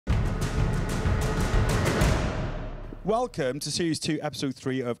Welcome to Series 2, Episode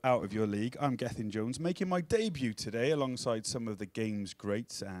 3 of Out of Your League. I'm Gethin Jones, making my debut today alongside some of the game's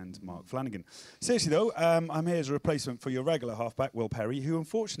greats and Mark Flanagan. Seriously though, I'm here as a replacement for your regular halfback, Will Perry, who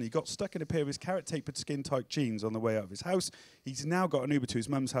unfortunately got stuck in a pair of his carrot-tapered skin-tight jeans on the way out of his house. He's now got an Uber to his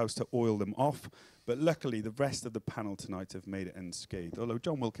mum's house to oil them off, but luckily the rest of the panel tonight have made it unscathed, although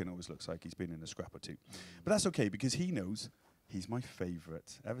John Wilkin always looks like he's been in a scrap or two. But that's okay, because he knows he's my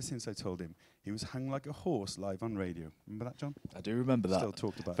favourite. Ever since I told him he was hung like a horse live on radio. Remember that, John? I do remember that. Still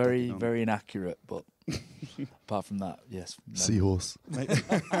talked about very inaccurate, but apart from that, yes. Seahorse. Maybe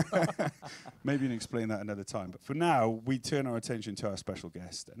you can explain that another time. But for now, we turn our attention to our special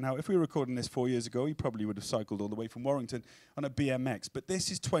guest. Now, if we were recording this 4 years ago, he probably would have cycled all the way from Warrington on a BMX. But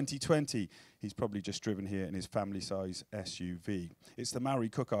this is 2020. He's probably just driven here in his family-size SUV. It's the Maori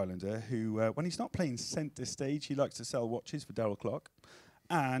Cook Islander who, when he's not playing centre stage, he likes to sell watches for Darryl Clark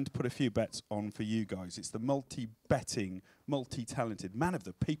and put a few bets on for you guys. It's the multi-betting, multi-talented man of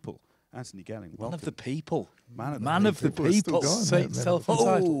the people, Anthony Gelling. Man of the people. Man of the people.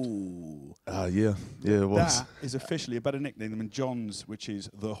 Oh. Yeah, it was. That is officially a better nickname than John's, which is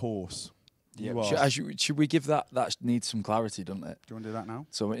the horse. Yeah. Should we give that? That needs some clarity, doesn't it? Do you want to do that now?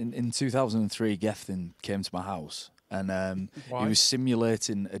 So in 2003, Gethin came to my house and he was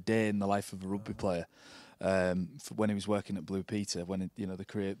simulating a day in the life of a rugby player. For when he was working at Blue Peter, when the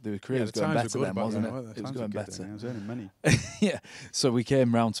career was going better then, wasn't it? It was going better. I was earning money. Yeah. So we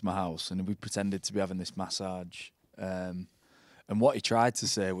came round to my house and we pretended to be having this massage. And what he tried to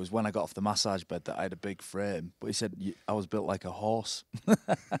say was when I got off the massage bed that I had a big frame, but he said I was built like a horse.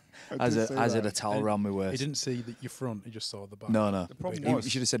 I had a towel around my waist. He didn't see your front; he just saw the back. No. The problem was, he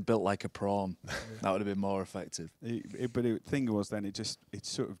should have said built like a prawn. That would have been more effective. But the thing was, then it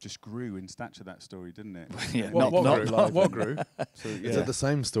sort of just grew in stature. That story, didn't it? Yeah. What grew? So, yeah. Is it the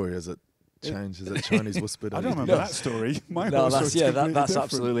same story? Is it changed? Is it Chinese whispered? I don't remember that story. That's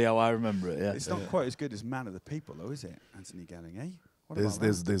absolutely how I remember it. Yeah. It's not quite as good as Man of the People, though, is it, Anthony Gelling? Eh?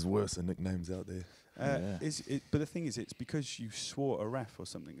 There's worse nicknames out there. But the thing is, it's because you swore a ref or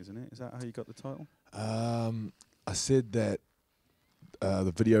something, isn't it? Is that how you got the title? I said that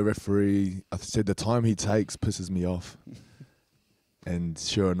the video referee. I said the time he takes pisses me off, and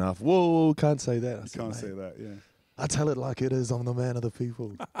sure enough, whoa, can't say that. You can't say that, yeah. I tell it like it is. I'm the man of the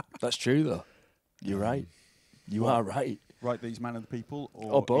people. That's true, though. You're right. You are right. Right, these Man of the People,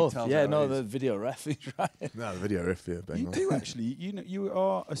 or both. Yeah, no, the video ref is right. No, the video ref, yeah. You do actually. You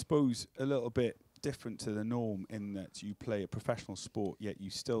are, I suppose, a little bit different to the norm in that you play a professional sport, yet you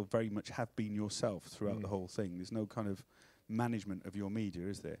still very much have been yourself throughout the whole thing. There's no kind of management of your media,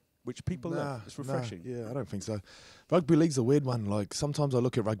 is there? Which people love. It's refreshing. Yeah, I don't think so. Rugby league's a weird one. Like sometimes I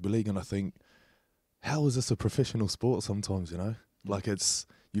look at rugby league and I think, how is this a professional sport? Sometimes, like it's.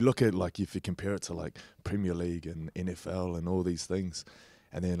 You look at, like, if you compare it to, like, Premier League and NFL and all these things.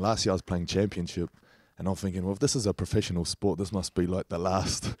 And then last year I was playing Championship. And I'm thinking, well, if this is a professional sport, this must be, like, the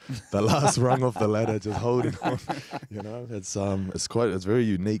last rung of the ladder, just holding on. It's very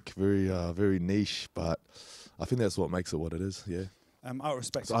unique, very niche. But I think that's what makes it what it is, yeah. Out of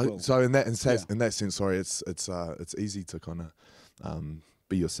respect so in that sense, sorry, it's easy to kind of...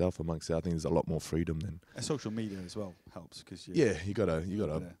 be yourself amongst it. I think there's a lot more freedom than social media as well helps because you got a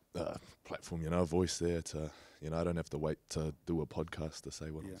platform, a voice there to I don't have to wait to do a podcast to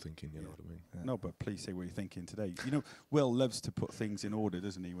say what I'm thinking. You know what I mean? Yeah. No, but please say what you're thinking today. Will loves to put things in order,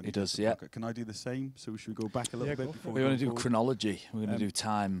 doesn't he? When he does, yeah. Can I do the same? So should we go back a little bit? We're going to do chronology. We're going to do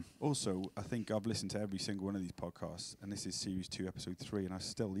time. Also, I think I've listened to every single one of these podcasts, and this is Series 2, Episode 3, and I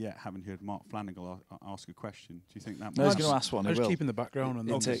still yet haven't heard Mark Flanagan ask a question. Do you think that? No, he's going to ask one. I just keep in the background, and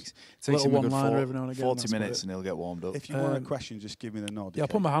it takes him a good 40 minutes, and he'll get warmed up. If you want a question, just give me the nod. Yeah, I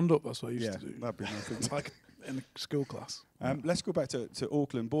put my hand up. That's what I used to do. That'd be nice. Like in a school class. Let's go back to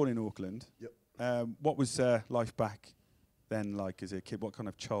Auckland. Born in Auckland. Yep. What was life back then like as a kid? What kind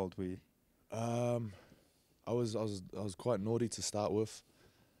of child were you? I was quite naughty to start with.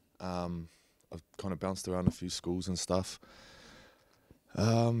 I've kind of bounced around a few schools and stuff.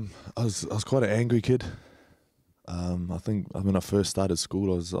 I was quite an angry kid. I think when I first started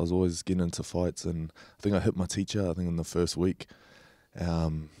school, I was always getting into fights, and I think I hit my teacher. I think in the first week.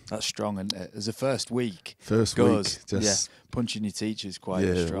 That's strong, isn't it? As a first week, punching your teacher is quite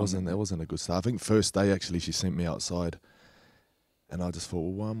strong. It wasn't a good start. I think first day actually she sent me outside, and I just thought,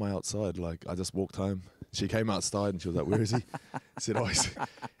 well, why am I outside? Like I just walked home. She came outside and she was like, "Where is he?" I said, "Oh,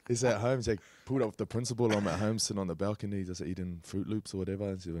 he's at home." She pulled up with the principal. I'm at home, sitting on the balcony, just eating Fruit Loops or whatever.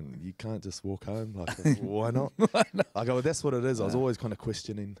 And she went, "You can't just walk home." Like, why not? I go, well, that's what it is. I was always kind of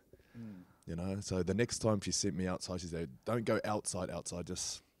questioning. So the next time she sent me outside, she said, "Don't go outside.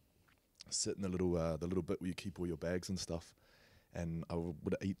 Just sit in the little bit where you keep all your bags and stuff, and I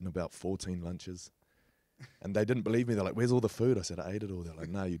would have eaten about 14 lunches. And they didn't believe me. They're like, "Where's all the food?" I said, "I ate it all." They're like,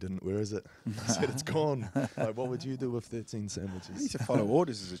 "No, you didn't. Where is it?" I said, "It's gone." Like, what would you do with 13 sandwiches? You need to follow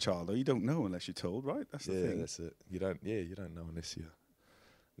orders as a child, though. You don't know unless you're told, right? That's the Yeah, thing. that's it. You don't know unless you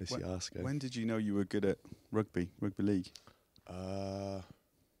ask. When did you know you were good at rugby league?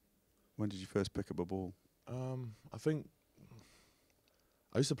 When did you first pick up a ball? I think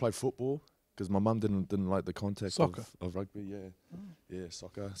I used to play football because my mum didn't like the contact Soccer? of rugby. Yeah,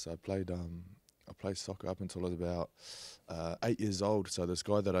 soccer. So I played soccer up until I was about 8 years old. So this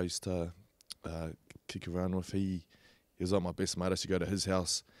guy that I used to kick around with, he was like my best mate. I used to go to his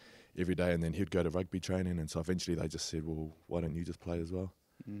house every day, and then he'd go to rugby training. And so eventually they just said, "Well, why don't you just play as well?"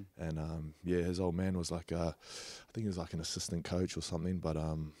 And his old man was like, I think he was like an assistant coach or something. But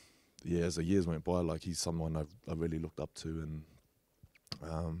as the years went by, like he's someone I really looked up to, and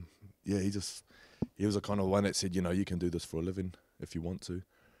he was a kind of one that said, you can do this for a living if you want to.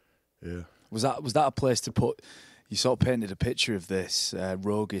 Yeah. Was that a place to put? You sort of painted a picture of this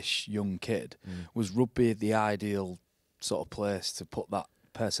roguish young kid. Was rugby the ideal sort of place to put that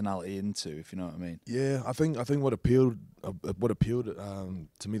personality into, if you know what I mean? Yeah, I think what appealed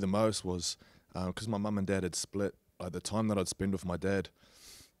to me the most was because my mum and dad had split. Like the time that I'd spend with my dad,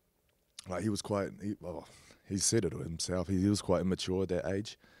 like he was quite. He said it himself. He was quite immature at that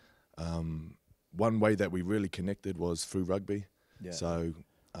age. One way that we really connected was through rugby. Yeah. So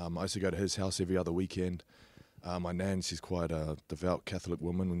I used to go to his house every other weekend. My nan, she's quite a devout Catholic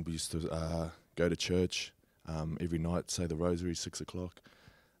woman, and we used to go to church every night, say the rosary, 6:00.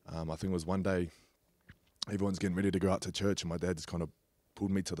 I think it was one day, everyone's getting ready to go out to church, and my dad just kind of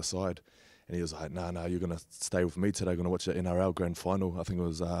pulled me to the side, and he was like, "No, you're going to stay with me today. Going to watch the NRL Grand Final." I think it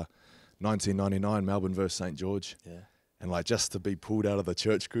was 1999, Melbourne versus St. George. Yeah. And like just to be pulled out of the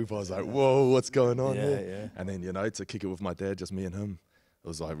church group, I was like, "Whoa, what's going on here?" Yeah. And then to kick it with my dad, just me and him, it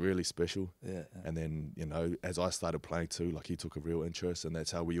was like really special. Yeah. And then as I started playing too, like he took a real interest, and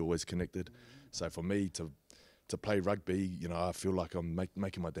that's how we always connected. So for me to play rugby, I feel like I'm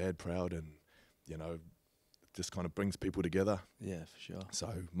making my dad proud, and just kind of brings people together. Yeah, for sure.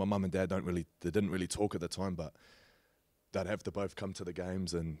 So my mum and dad didn't really talk at the time, but they'd have to both come to the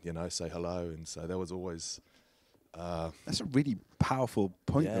games and say hello, and so that was always. That's a really powerful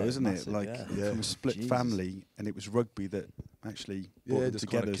point, though, isn't massive, it? Like yeah. from a split Jesus. family, and it was rugby that actually brought them just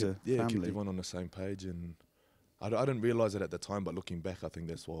together kinda as a kept family. everyone on the same page, and I didn't realise it at the time, but looking back, I think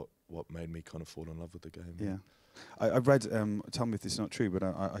that's what made me kind of fall in love with the game. Yeah. I read, tell me if this is not true, but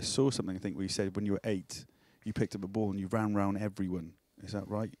I saw something, I think, where you said when you were 8, you picked up a ball and you ran round everyone. Is that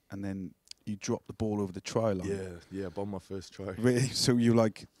right? And then you dropped the ball over the try line. Yeah, I bombed my first try. Really? So you're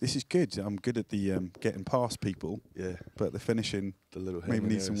like, this is good. I'm good at the getting past people, Yeah, but the finishing the little maybe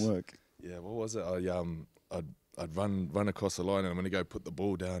needs some habanero. work. Yeah, what was it? I'd run across the line, and I'm going to go put the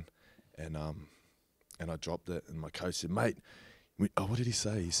ball down, and I dropped it, and my coach said, "Mate, what did he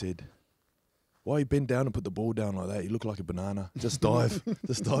say?" He said, "Why you bend down and put the ball down like that? You look like a banana. Just dive,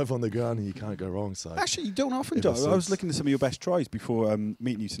 just dive on the ground, and you can't go wrong." So Actually, you don't often Ever do. I was since. looking at some of your best tries before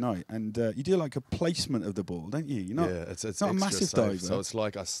meeting you tonight, and you do like a placement of the ball, don't you? You're not. yeah, it's not a extra massive safe. diver. So it's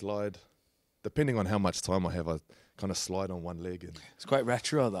like I slide, depending on how much time I have, I kind of slide on one leg, and It's quite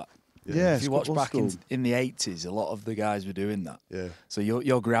retro, that. Yeah, If you watch old back school. in the 80s, a lot of the guys were doing that. yeah. So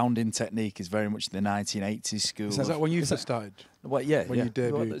your grounding technique is very much the 1980s school. Is that when you first started? Well, yeah, when yeah. you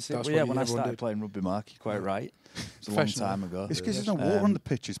debuted, Well, that's well, what yeah, when I everyone started did. playing rugby, Mark, you're quite right. It was a long Professional. time ago. It's because there's no water on the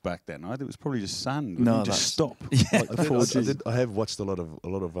pitches back then, either. It was probably just sand. No, You just that's- stop. Yeah. Like the 4G. I have watched a lot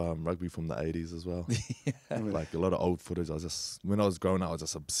of rugby from the 80s as well. Like a lot of old footage. When I was growing up, I was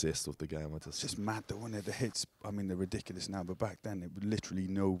just obsessed with the game. It's just mad though, when the hits, I mean, they're ridiculous now, but back then, it was literally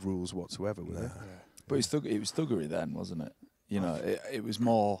no rules whatsoever, were there? But it was thuggery then, wasn't it? It was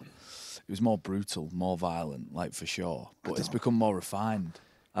more brutal, more violent, like for sure. But it's become more refined,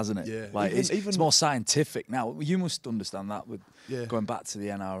 hasn't it? Yeah. Like Even- it's more scientific now. You must understand that with Yeah. going back to the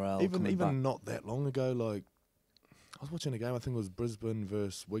NRL. Even coming back. not that long ago, like I was watching a game. I think it was Brisbane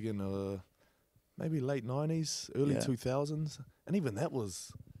versus Wigan, maybe late 90s, early Yeah. 2000s, and even that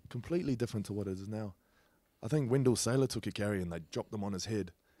was completely different to what it is now. I think Wendell Saylor took a carry and they dropped him on his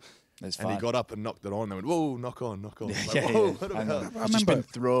head, It's and fine. he got up and knocked it on. They went, "Whoa, knock on, knock on!" Like, Yeah, whoa, yeah. what Hang about? on. I He's just remember- been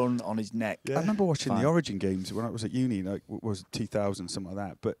thrown on his neck. Yeah. I remember watching Fine. the Origin games when I was at uni, like was it 2000, something like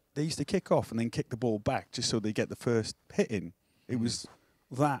that. But they used to kick off and then kick the ball back just so they get the first hit in. It was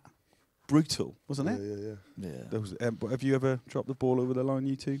that brutal, wasn't it? Yeah. Yeah. Those, but have you ever dropped the ball over the line,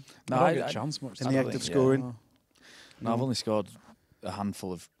 you two? No, I don't I- get I- a chance much. In I the don't act of think- yeah. scoring? No, I've only scored a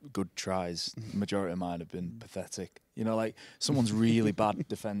handful of good tries. The majority of mine have been pathetic. You know, like someone's really bad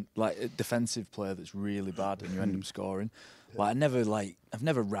like a defensive player that's really bad, and you end up scoring. Like I've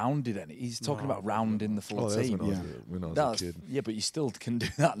never rounded any. He's talking about rounding the full team. When I was a kid. Yeah, but you still can do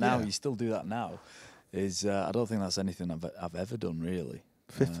that now. Yeah. You still do that now. I don't think that's anything I've ever done really.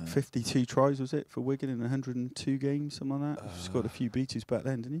 52 tries was it for Wigan in 102 games, something like that? Scored a few beaters back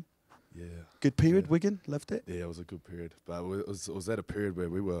then, didn't he? Yeah. Good period, Wigan, loved it. Yeah, it was a good period, but it was at a period where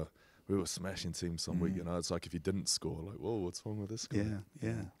we were smashing teams some week. You know, it's like if you didn't score, like, whoa, what's wrong with this guy?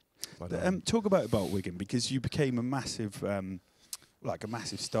 Yeah. But, Talk about Wigan, because you became a massive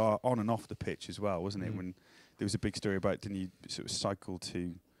star on and off the pitch as well, wasn't it? When there was a big story about, didn't you sort of cycle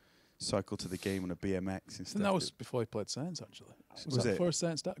to the game on a BMX and stuff? And that was before he played Saints, actually. Was that it? first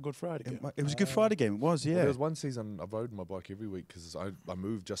Saints Good Friday game? It was a Good Friday game. It was, yeah. Well, there was one season I rode my bike every week because I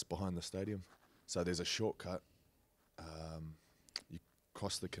moved just behind the stadium, so there's a shortcut. You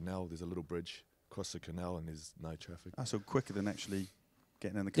cross the canal. There's a little bridge. Cross the canal and there's no traffic. So quicker than actually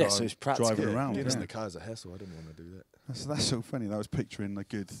getting in the car, so it's practical. driving around. Getting in the car is a hassle. I didn't want to do that. That's so funny. I was picturing a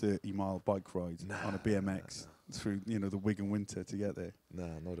good 30-mile bike ride on a BMX through the Wigan winter to get there.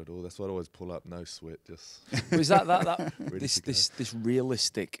 Nah, not at all. That's why I always pull up, no sweat, just. But is that Ready to go. this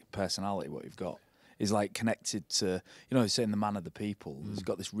realistic personality what you've got is like connected to, saying the man of the people. There's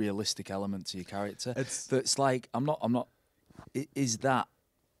got this realistic element to your character. That's like I'm not. Is that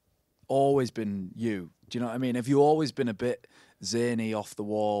always been you? Do you know what I mean? Have you always been a bit zany, off the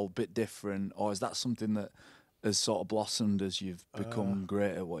wall, bit different, or is that something that has sort of blossomed as you've become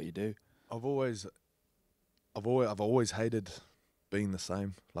great at what you do? I've always hated being the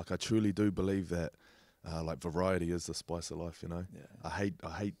same. Like I truly do believe that, like variety is the spice of life. Yeah. I hate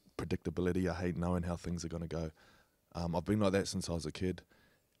predictability. I hate knowing how things are going to go. I've been like that since I was a kid.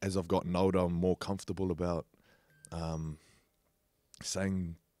 As I've gotten older, I'm more comfortable about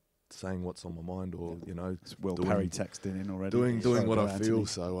saying what's on my mind, or It's Will Parry texting in already. Doing what I Anthony. feel.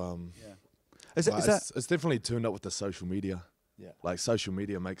 So it's definitely turned up with the social media. Yeah. Like social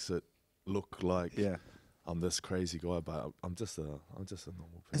media makes it look like I'm this crazy guy, but I'm just a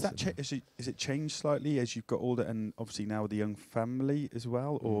normal person. Is it changed slightly as you've got older, and obviously now with the young family as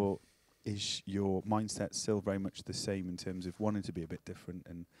well, or is your mindset still very much the same in terms of wanting to be a bit different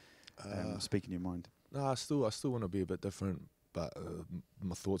and speaking your mind? No, I still want to be a bit different, but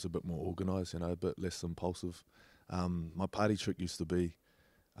my thoughts are a bit more organised, a bit less impulsive. My party trick used to be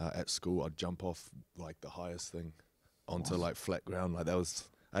at school, I'd jump off like the highest thing onto like flat ground. Like I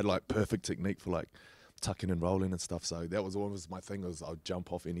had like perfect technique for like tucking and rolling and stuff. So that was always my thing, was I'd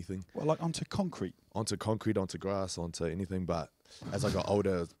jump off anything. Well, like onto concrete, onto grass, onto anything. But as I got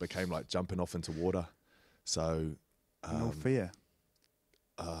older, it became like jumping off into water. So no fear.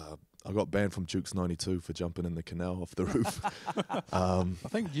 I got banned from Duke's 92 for jumping in the canal off the roof. I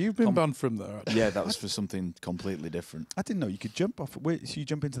think you've been banned from there. Actually. Yeah, that was for something completely different. I didn't know you could jump off. So you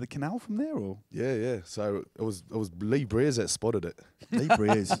jump into the canal from there, or? Yeah. So it was Lee Breers that spotted it. Lee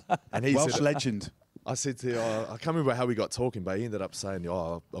Breers, and he Welsh said, legend. I said to him, I can't remember how we got talking, but he ended up saying,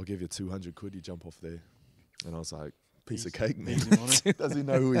 I'll give you 200 quid, you jump off there. And I was like, piece of cake, man. Does he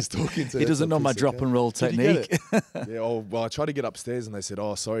know who he's talking to? He doesn't know my drop and roll technique. Yeah, well, I tried to get upstairs and they said,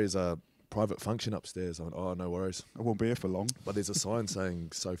 sorry, there's a private function upstairs. I went, no worries. I won't be here for long. But there's a sign saying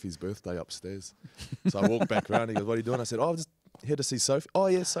Sophie's birthday upstairs. So I walked back around, he goes, what are you doing? I said, I'm just here to see Sophie. Oh,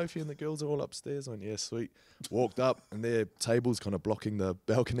 yeah, Sophie and the girls are all upstairs. I went, yeah, sweet. Walked up and their table's kind of blocking the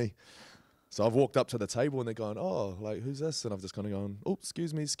balcony. So I've walked up to the table and they're going, like, who's this? And I've just kind of gone,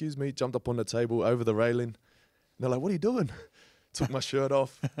 excuse me, jumped up on the table, over the railing. And they're like, what are you doing? Took my shirt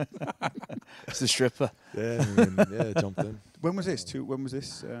off. It's the stripper. Yeah, and then, jumped in. When was this?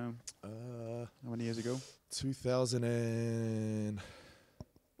 How many years ago? 2017,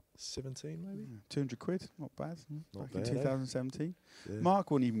 maybe. 200 quid, not bad. Not Back bad, in 2017. Yeah.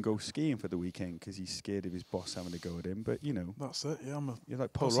 Mark won't even go skiing for the weekend because he's scared of his boss having to go at him. But That's it. Yeah, you're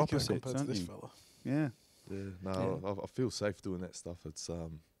like polar opposites, compared to aren't this you? fella. Yeah. Yeah, no, I feel safe doing that stuff. It's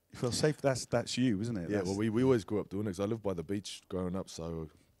You feel safe. That's you, isn't it? yeah. Well, we always grew up doing it because I lived by the beach growing up, so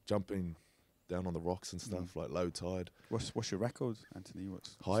jumping down on the rocks and stuff like low tide. What's your record, Anthony?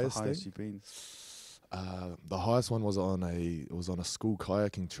 What's Highest the highest thing? you've been? The highest one was on a school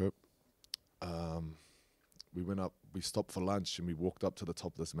kayaking trip. We went up. We stopped for lunch and we walked up to the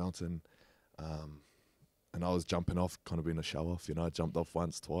top of this mountain. And I was jumping off, kind of being a show off. I jumped off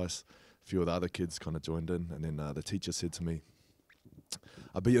once, twice. A few of the other kids kind of joined in, and then the teacher said to me,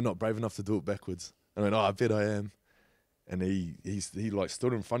 "I bet you're not brave enough to do it backwards." I went, I bet I am. And he like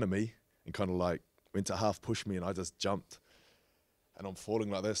stood in front of me and kind of like went to half push me, and I just jumped. And I'm falling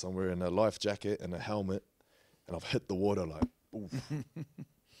like this. I'm wearing a life jacket and a helmet, and I've hit the water like, oof.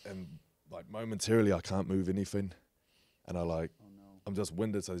 And like momentarily I can't move anything. and I'm just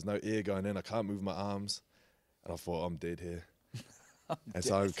winded, so there's no air going in. I can't move my arms, and I thought I'm dead here. And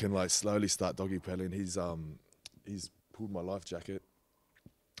so I can like slowly start doggy paddling. He's pulled my life jacket.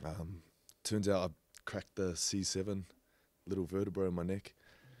 Turns out I cracked the C7 little vertebra in my neck.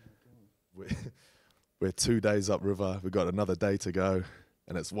 We're 2 days upriver. We've got another day to go,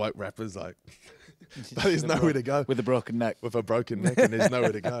 and it's white wrappers like. But there's nowhere to go with a broken neck. With a broken neck, and there's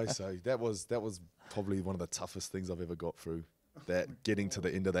nowhere to go. So that was probably one of the toughest things I've ever got through. That getting to the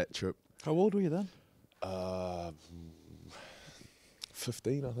end of that trip. How old were you then?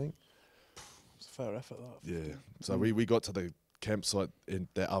 15, I think. It's a fair effort, that. Yeah. So we got to the campsite in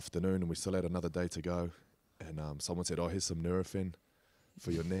that afternoon, and we still had another day to go. And someone said, "Oh, here's some Nurofen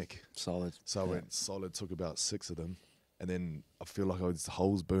for your neck." Solid. So I went solid. Took about 6 of them. And then I feel like I was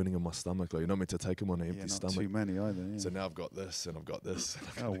holes burning in my stomach. Like, you're not meant to take them on an empty stomach. Not too many either. Yeah. So now I've got this and I've got this.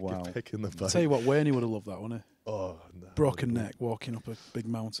 Oh, wow. Get back in the boat. I'll tell you what, Wayne would have loved that, wouldn't he? Oh, no. Broken neck, walking up a big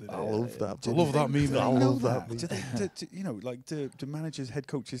mountain. I love that. I love that meme. I love that. Do managers, head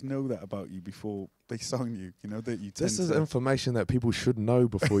coaches know that about you before they sign you? You know that you. This is information that people should know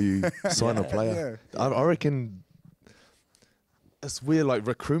before you sign a player. Yeah. I reckon it's weird, like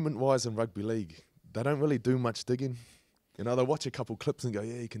recruitment-wise in rugby league, they don't really do much digging. You know, they watch a couple clips and go,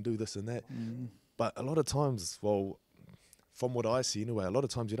 yeah, you can do this and that. But a lot of times, well, from what I see anyway, a lot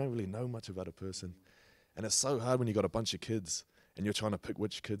of times you don't really know much about a person. And it's so hard when you got a bunch of kids and you're trying to pick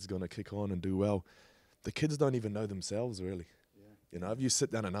which kid's going to kick on and do well. The kids don't even know themselves, really. Yeah. You know, if you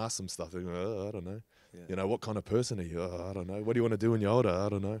sit down and ask them stuff, they go, oh, I don't know. Yeah. You know, what kind of person are you? Oh, I don't know. What do you want to do when you're older? I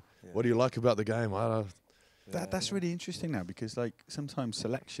don't know. Yeah. What do you like about the game? I don't know. That's really interesting now, because like sometimes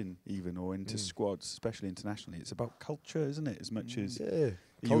selection even or into squads, especially internationally, it's about culture, isn't it? As much as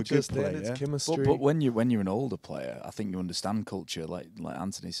culture, standards, chemistry. But when you're an older player, I think you understand culture. Like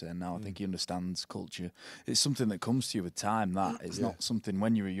Anthony's saying now, I think he understands culture. It's something that comes to you with time. That it's not something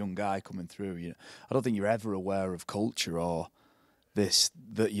when you're a young guy coming through. You know, I don't think you're ever aware of culture or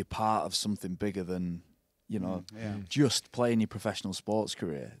that you're part of something bigger than. You know, just playing your professional sports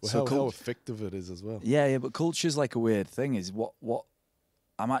career. Well, so how effective it is as well. Yeah, but culture's like a weird thing. Is what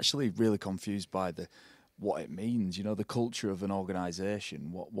I'm actually really confused by what it means. You know, the culture of an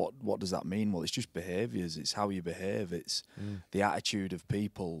organisation. What does that mean? Well, it's just behaviours. It's how you behave. It's the attitude of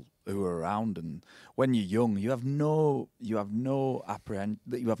people who are around. And when you're young, you have no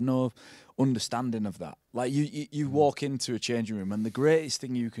understanding of that. Like you walk into a changing room, and the greatest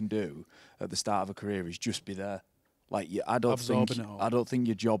thing you can do at the start of a career is just be there. Like I don't think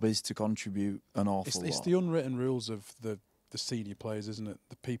your job is to contribute an awful lot. It's the unwritten rules of the senior players, isn't it?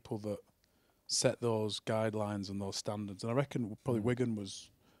 The people that set those guidelines and those standards. And I reckon probably Wigan was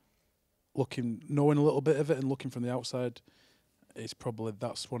knowing a little bit of it and looking from the outside. It's probably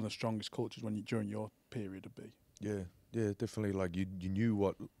that's one of the strongest cultures during your period would be. Yeah, definitely. Like you knew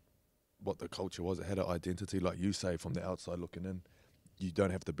what the culture was. It had an identity, like you say, from the outside looking in. You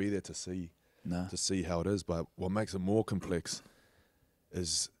don't have to be there to see how it is. But what makes it more complex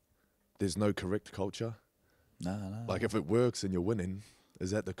is there's no correct culture. No. Like if it works and you're winning,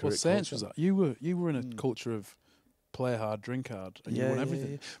 is that the correct Saints culture? Was that? You were in a culture of play hard, drink hard, and you won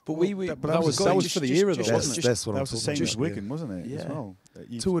everything. Yeah. But that was for the era, though, wasn't it? That's what that I'm was the talking same about. as Wigan, wasn't it? Yeah. As well.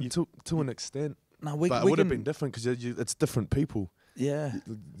 To an extent. No, But it would have been different because it's different people. Yeah.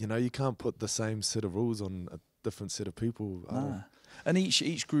 You know, you can't put the same set of rules on a different set of people. Nah. And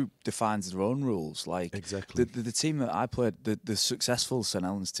each group defines their own rules. Like exactly. The team that I played, the successful St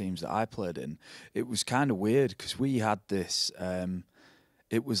Helens teams that I played in, it was kind of weird because we had this.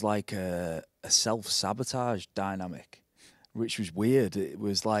 It was like a self-sabotage dynamic, which was weird. It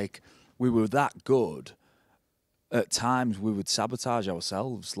was like we were that good. At times, we would sabotage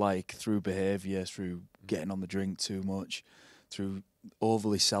ourselves, like through behaviour, through getting on the drink too much, through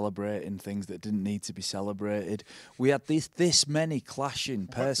overly celebrating things that didn't need to be celebrated. We had this many clashing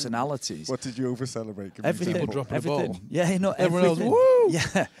personalities. What did you over celebrate? Everything. People dropping the ball. Yeah, you know, everyone else. everything. Woo!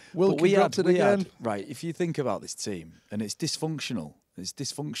 Yeah, Wilkin dropped it again. Right, if you think about this team, and it's dysfunctional. It's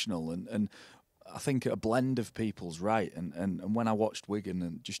dysfunctional, and I think a blend of people's right. And when I watched Wigan,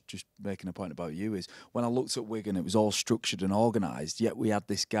 and just making a point about you, is when I looked at Wigan, it was all structured and organised, yet we had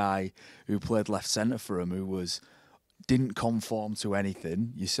this guy who played left centre for him who didn't conform to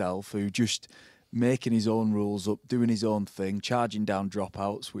anything, yourself, who just making his own rules up, doing his own thing, charging down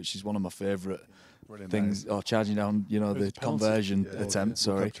dropouts, which is one of my favourite things, or charging down, the conversion attempt,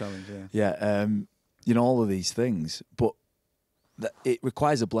 sorry. Challenge, all of these things. But it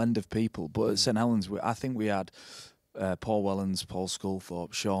requires a blend of people. But at St Helens, I think we had Paul Wellens, Paul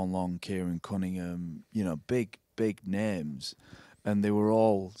Sculthorpe, Sean Long, Kieran Cunningham, big names. and they were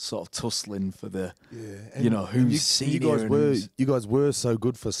all sort of tussling for the, Yeah, you know, who's senior. You guys were so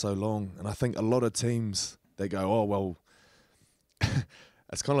good for so long, and I think a lot of teams they go, oh well.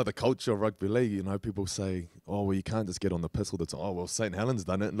 It's kind of like the culture of rugby league, you know. People say, "Oh, well, you can't just get on the piss all the time." Oh, well, St. Helens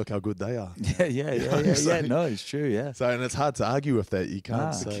done it, and look how good they are. Yeah. No, it's true. Yeah. So, and it's hard to argue with that. You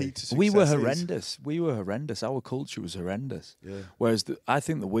can't. The say. key to success We were is- horrendous. We were horrendous. Our culture was horrendous. Yeah. Whereas I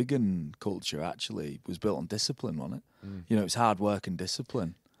think the Wigan culture actually was built on discipline, wasn't it? Mm. You know, it's hard work and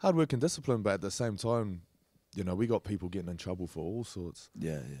discipline. Hard work and discipline, but at the same time, you know, we got people getting in trouble for all sorts.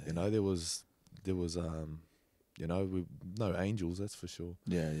 Yeah. You know, there was, you know, no angels, that's for sure.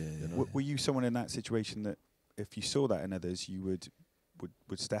 Yeah. Were you someone in that situation that if you saw that in others, you would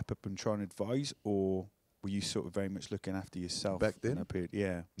step up and try and advise, or were you sort of very much looking after yourself Back in then? that period?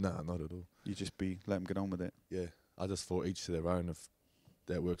 Yeah, No, not at all. you just let them get on with it. Yeah, I just thought each to their own. If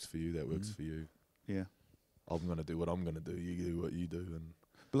that works for you, that works for you. Yeah. I'm gonna do what I'm gonna do. You do what you do, and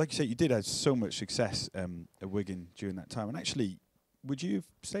But like you say, you did have so much success at Wigan during that time. And actually, would you have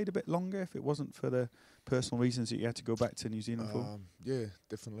stayed a bit longer if it wasn't for the personal reasons that you had to go back to New Zealand for? yeah,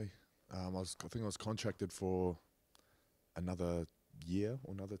 definitely. I think I was contracted for another year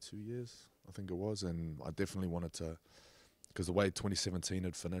or another 2 years, I think it was, and I definitely wanted to, because the way 2017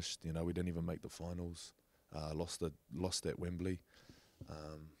 had finished, you know, we didn't even make the finals, lost at Wembley.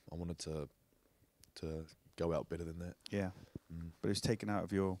 I wanted to go out better than that. Yeah. But it was taken out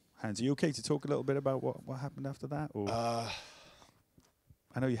of your hands. Are you okay to talk a little bit about what happened after that? Or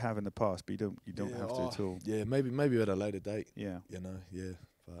I know you have in the past, but you don't have to at all. Yeah, maybe at a later date. Yeah. You know, yeah.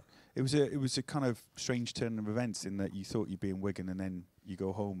 But It was a kind of strange turn of events in that you thought you'd be in Wigan and then you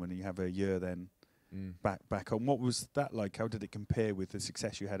go home and you have a year then back home. What was that like? How did it compare with the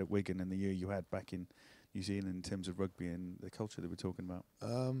success you had at Wigan and the year you had back in New Zealand in terms of rugby and the culture that we're talking about?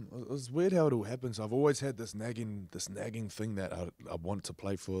 it was weird how it all happens. I've always had this nagging thing that I want to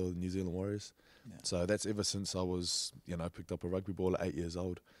play for the New Zealand Warriors. Yeah. So that's ever since I was, you know, picked up a rugby ball at 8 years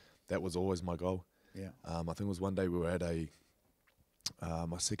old. That was always my goal. Yeah. I think it was one day we were at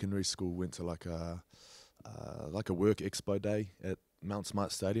my secondary school went to like a work expo day at Mount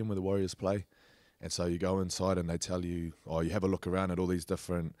Smart Stadium where the Warriors play, and so you go inside and they tell you, you have a look around at all these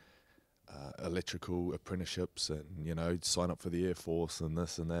different electrical apprenticeships, and you know, sign up for the Air Force and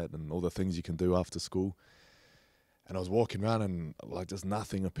this and that and all the things you can do after school. And I was walking around and like just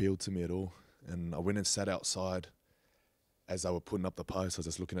nothing appealed to me at all. And I went and sat outside as they were putting up the posts. I was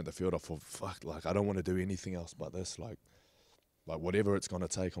just looking at the field. I thought, fuck, like I don't want to do anything else but this. Like whatever it's going to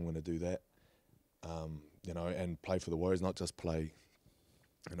take, I'm going to do that. You know, and play for the Warriors, not just play,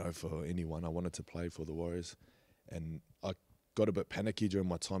 you know, for anyone. I wanted to play for the Warriors. And I got a bit panicky during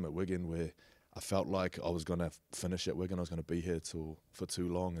my time at Wigan where I felt like I was going to finish at Wigan. I was going to be here for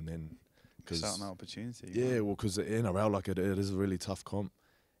too long, and then Miss out on that opportunity. yeah, well, because the NRL, like it is a really tough comp,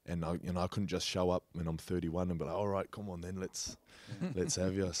 and I couldn't just show up when I'm 31 and be like, all right, come on then, let's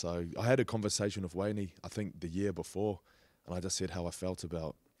have you. So I had a conversation with Wayne, I think the year before, and I just said how I felt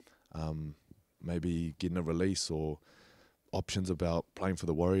about maybe getting a release or options about playing for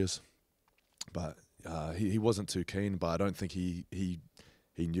the Warriors, but he wasn't too keen. But I don't think he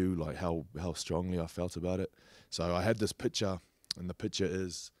knew like how strongly I felt about it. So I had this picture, and the picture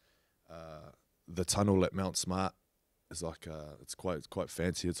is the tunnel at Mount Smart. It's like it's quite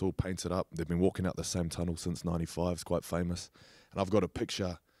fancy. It's all painted up. They've been walking out the same tunnel since '95. It's quite famous. And I've got a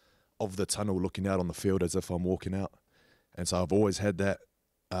picture of the tunnel looking out on the field as if I'm walking out. And so I've always had that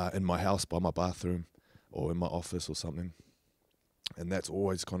in my house by my bathroom or in my office or something. And that's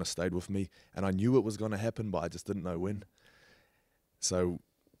always kind of stayed with me. And I knew it was going to happen, but I just didn't know when. So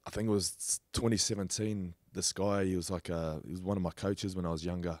I think it was 2017. This guy, he was one of my coaches when I was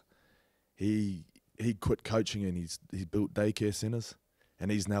younger. He quit coaching and he built daycare centres,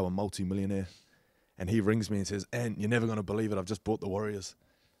 and he's now a multi-millionaire. And he rings me and says, "Ant, you're never going to believe it, I've just bought the Warriors."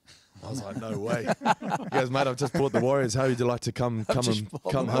 I was like, "No way." He goes, "Mate, I've just bought the Warriors. How would you like to come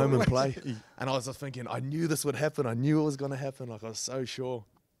home and play?" And I was just thinking, I knew this would happen. I knew it was going to happen. Like I was so sure.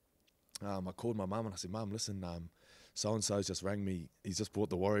 I called my mum and I said, "Mum, listen, so-and-so's just rang me. He's just bought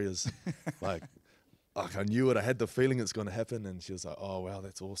the Warriors." like I knew it. I had the feeling it's going to happen. And she was like, "Oh, wow,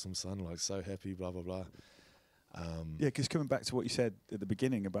 that's awesome, son. Like so happy, blah, blah, blah." Yeah, because coming back to what you said at the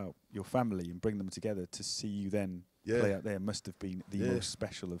beginning about your family and bring them together to see you then play out there must have been the most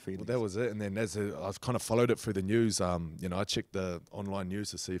special of feelings. Well, that was it. And then I've kind of followed it through the news. You know, I checked the online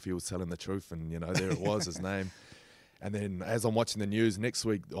news to see if he was telling the truth, and you know, there it was, his name. And then as I'm watching the news next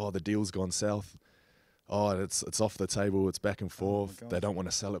week, the deal's gone south. It's off the table. It's back and forth. They don't want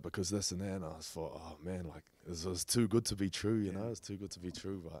to sell it because this and that. And I was thought, oh man, like it was too good to be true. You know, it's too good to be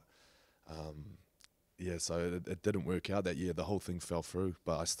true. But yeah, so it didn't work out that year. The whole thing fell through,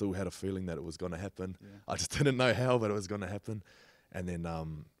 but I still had a feeling that it was going to happen. Yeah. I just didn't know how, but it was going to happen. And then,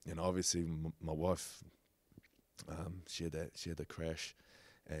 obviously my wife, she had the crash,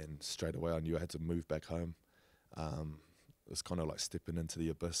 and straight away I knew I had to move back home. It was kind of like stepping into the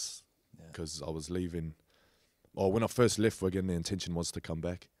abyss, because I was leaving. Well, when I first left Wigan, the intention was to come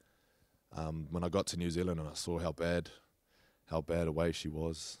back. When I got to New Zealand and I saw how bad away she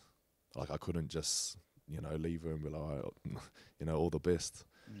was, like I couldn't just, leave her and be like, all the best.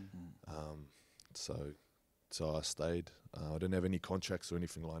 Mm-hmm. So I stayed. I didn't have any contracts or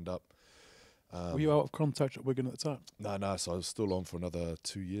anything lined up. Were you out of contact at Wigan at the time? No. So I was still on for another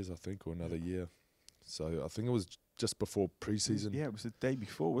 2 years, I think, or another year. So I think it was just before pre-season. Yeah, it was the day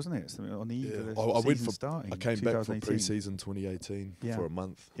before, wasn't it? Something on the eve of the I went season for starting. I came back for 2018. pre-season 2018 Yeah. for a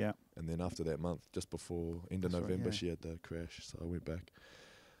month. Yeah. And then after that month, just before end of That's right, November, yeah. she had the crash. So I went back.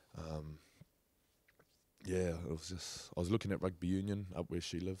 It was just, I was looking at rugby union up where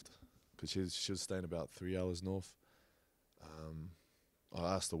she lived, because she was staying about 3 hours north.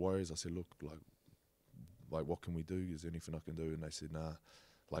 I asked the Warriors, I said, look, like what can we do? Is there anything I can do? And they said, nah,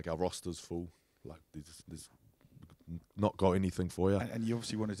 like our roster's full. Like there's not got anything for you. And you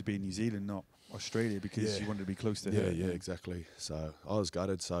obviously wanted to be in New Zealand, not Australia, because you wanted to be close to her. Yeah, exactly. So I was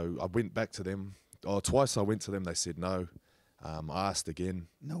gutted. So I went back to them. Twice I went to them. They said no. I asked again.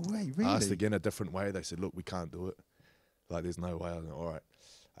 No way, really? I asked again a different way. They said, look, we can't do it. Like, there's no way. I was like, all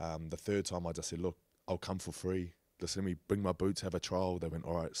right. The third time I just said, look, I'll come for free. Just let me bring my boots, have a trial. They went,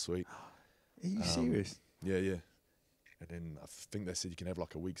 all right, sweet. Are you serious? Yeah. And then I think they said you can have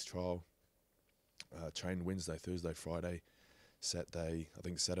like a week's trial. Train Wednesday, Thursday, Friday, Saturday. I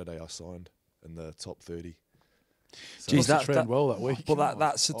think Saturday I signed in the top 30. So Geez, Must have trained well that week. But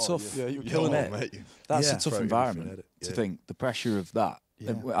that's a tough. Yeah, you were Yeah, killing it. mate. That's Yeah. a tough Throw everything environment at it. to Yeah. think the pressure of that.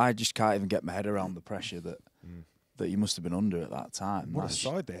 Yeah. I just can't even get my head around the pressure that you must have been under at that time. What a That's-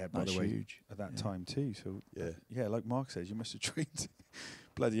 side they had, by that's the way, huge. at that Yeah. time too. So Yeah. like Mark says, you must have trained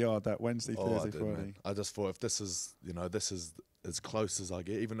bloody hard that Wednesday, I Thursday, did, Friday. man. I just thought if this is as close as I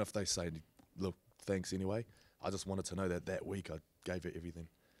get, even if they say, look, thanks anyway, I just wanted to know that week I gave it everything.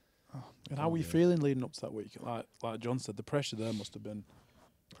 And how were you feeling leading up to that week? Like John said, the pressure there must have been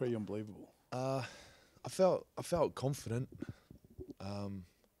pretty unbelievable. I felt confident.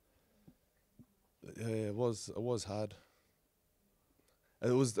 It was hard.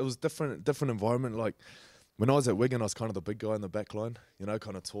 It was different environment. Like when I was at Wigan, I was kind of the big guy in the back line,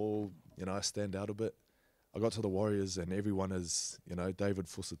 kind of tall, I stand out a bit. I got to the Warriors and everyone is, David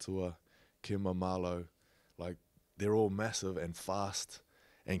Fusatua, Kim Amalo, like they're all massive and fast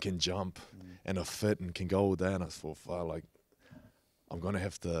and can jump and are fit and can go all day. And I thought, like, I'm going to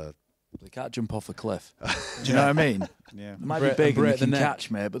have to. They can't jump off a cliff. Do you know what I mean? Yeah. They might Brett- be big and Brett they can the net.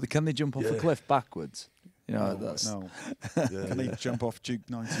 catch me, but can they jump off a cliff backwards? That's. No. Yeah, Can they jump off Duke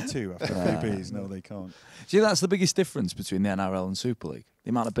 92 after PBs? No, they can't. See, that's the biggest difference between the NRL and Super League. The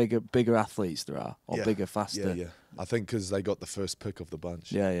amount of bigger athletes there are, or bigger, faster. Yeah. I think because they got the first pick of the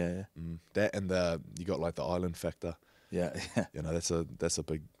bunch. Yeah. That and you got like the island factor. Yeah. That's a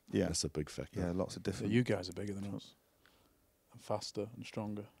big factor. Yeah, lots of So different. you guys are bigger than us, and faster and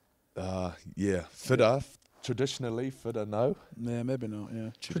stronger. Fitter. Traditionally fitter, no. Yeah, maybe not. Yeah,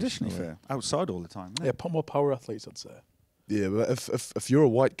 Traditionally fair. Outside all the time. yeah, more power athletes, I'd say. Yeah, but if you're a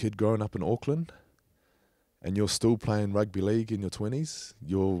white kid growing up in Auckland, and you're still playing rugby league in your 20s,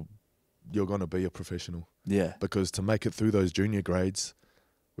 you're gonna be a professional. Yeah. Because to make it through those junior grades,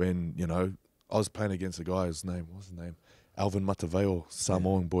 when I was playing against a guy. What was his name? Alvin Mataveo,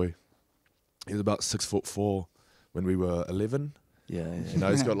 Samoan boy. He was about 6'4" when we were 11. Yeah.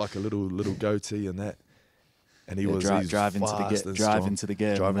 He's got like a little goatee and that. And he was driving fast to and driving strong. to the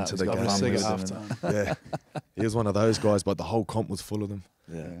game. Driving and to that the was game. got Having a cig families at in half and- time. Yeah, he was one of those guys, but the whole comp was full of them.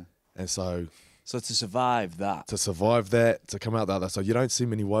 Yeah. And so So to survive that, to survive that, to come out that, so you don't see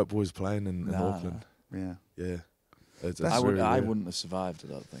many white boys playing in Nah. Auckland. Yeah. Yeah, it's I very rare. wouldn't have survived. I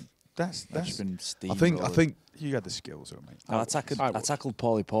don't think. That's I'd just been I think you had the skills, though, mate. I tackled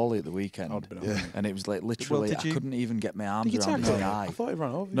Paulie at the weekend, I'd been on. Yeah. and it was like literally did I you- couldn't even get my arms Did you around his tackle him? guy. I thought he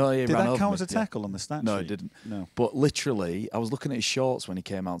ran over you. No, he Did ran that over count me, as a yeah. tackle on the stat No, sheet? it didn't. No. But literally, I was looking at his shorts when he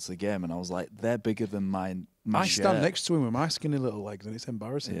came out to the game, and I was like, "They're bigger than my I shirt." stand next to him with my skinny little legs, and it's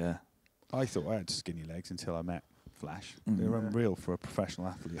embarrassing. Yeah, I thought I had skinny legs until I met Flash. Mm. They're unreal for a professional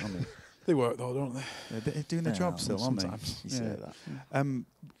athlete, aren't they? They work though, don't they? They're doing their job still, aren't sometimes. they? you say that.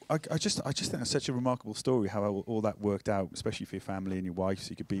 I just think it's such a remarkable story how all that worked out, especially for your family and your wife,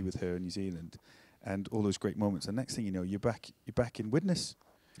 so you could be with her in New Zealand, and all those great moments. And next thing you know, you're back in Widnes.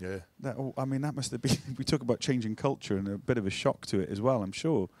 Yeah. I mean, that must have been. We talk about changing culture and a bit of a shock to it as well. I'm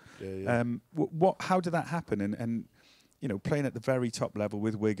sure. Yeah. How did that happen? And you know, playing at the very top level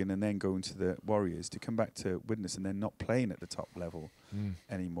with Wigan and then going to the Warriors to come back to Widnes and then not playing at the top level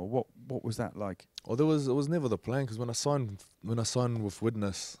anymore. What was that like? Well, it was never the plan, because when I signed with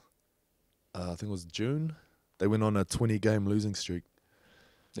Widnes, I think it was June, they went on a 20-game losing streak.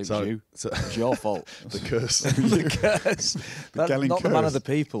 It was you. So It was your fault. the curse. The curse. Not Gelling the man of curse. the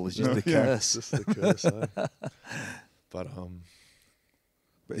people. It's just No, the yeah. curse. Just the curse. But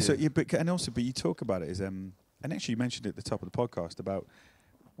But so you talk about it as and actually you mentioned it at the top of the podcast about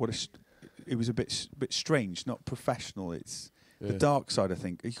it was a bit strange, not professional. It's the dark side, I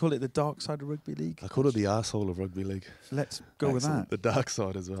think. You call it the dark side of rugby league? I call it the arsehole of rugby league. Let's go with that. The dark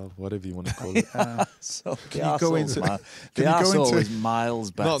side as well, whatever you want to call it. So Can you go into- the can you go arsehole into- is miles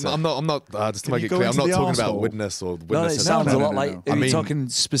better. I'm not. Just to Can make you it go clear, I'm into not the talking about arsehole? Widnes or No, Widnes. it as sounds a a no, lot no, like. no. Are I you mean- talking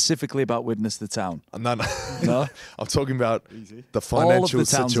specifically about Widnes, the town? No, no. No, I'm talking about Easy. the all of financial the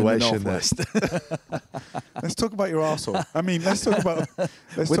towns in the situation. northwest. Let's talk about your arsehole. I mean, let's talk about the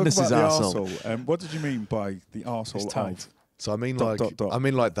Witness's arsehole. arsehole. What did you mean by the arsehole tight. of? So I mean, Dot. I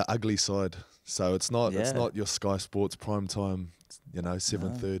mean, like the ugly side. So it's not Yeah. your Sky Sports prime time.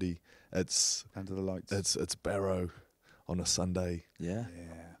 7:30. It's Under the lights. it's Barrow on a Sunday, Yeah,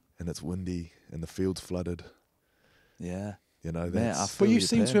 and it's windy, and the field's flooded. yeah. You know, Mate, that's I But feel you your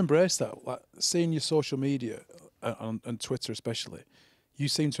seem to pain. embrace that, like seeing your social media and Twitter especially. You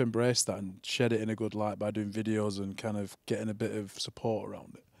seem to embrace that and shed it in a good light by doing videos and kind of getting a bit of support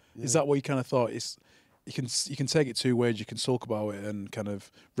around it. Is that what you kind of thought? You can take it two ways. You can sulk about it and kind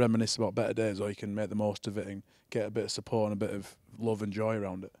of reminisce about better days, or you can make the most of it and get a bit of support and a bit of love and joy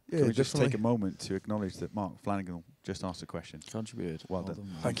around it. Can we just take a moment to acknowledge that Mark Flanagan just asked a question? Contributed. Well done. man.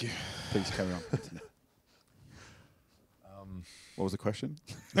 Thank you. Please carry on. What was the question?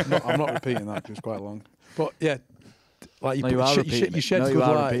 I'm not repeating that because it's quite long. But yeah, like No, you are repeating you it. shed No, good you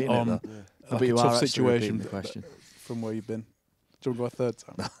are light repeating it, on though. like But a you tough are actually situation repeating the question. from where you've been. Do you want to go a third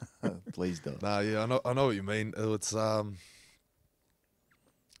time? Please don't. Nah, yeah, I know what you mean. It's I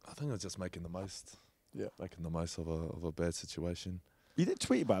think it was just making the most. Yeah. Making the most of a bad situation. You did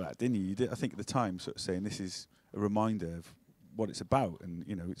tweet about that, didn't you? You did, I think, at the time, sort of saying this is a reminder of what it's about, and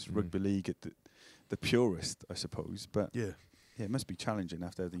it's rugby league at the purest, I suppose. But Yeah. yeah, it must be challenging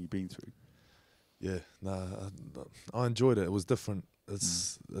after everything you've been through. Yeah, I enjoyed it. It was different.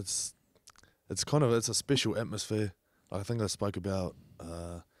 It's kind of a special atmosphere. I think I spoke about.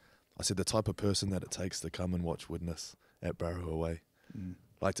 I said the type of person that it takes to come and watch Widnes at Barrow away.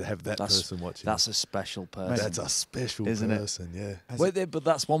 Like to have that person watching. That's a special person. That's a special Isn't it? person. Yeah. But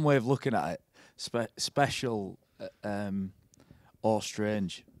that's one way of looking at it. Special or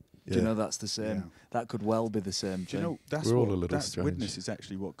strange. Do you Yeah. know that's the same? Yeah. That could well be the same Do thing. you know, that's We're all what, a little that's strange. Widnes is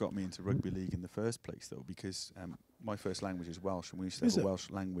actually what got me into rugby league in the first place, though, because my first language is Welsh, and we used to Is have a it?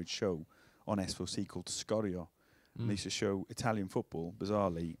 Welsh language show on S.2 called Scorio. And they used to show Italian football,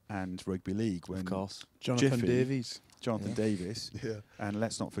 bizarrely, and rugby league. When Of course. Jonathan Jiffy. Davies. Jonathan Yeah. Davis, Yeah. and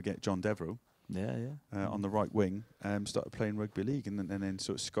let's not forget John Devereux, Yeah, yeah. on the right wing, started playing rugby league, and then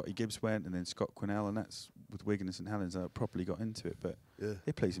sort of Scotty Gibbs went, and then Scott Quinnell, and that's with Wigan and St Helens. I properly got into it, but Yeah.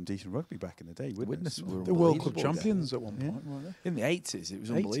 they played some decent rugby back in the day. Widnes were The World Cup unbelievable. champions at one Yeah. point, weren't they? In the 80s, it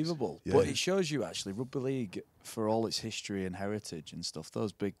was 80s. unbelievable. Yeah. But it shows you actually rugby league, for all its history and heritage and stuff,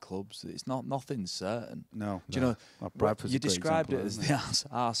 those big clubs, it's nothing certain. No, Do you know, Bradford's you a great described it example, as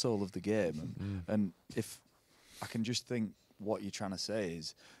isn't the arsehole of the game. And if I can just think what you're trying to say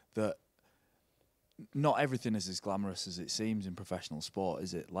is that not everything is as glamorous as it seems in professional sport,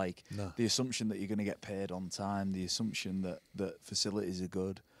 is it? Like No. the assumption that you're going to get paid on time, the assumption that facilities are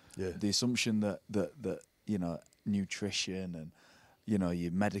good, Yeah. the assumption that nutrition and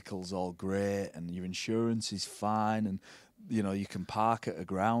your medical's all great and your insurance is fine and you can park at a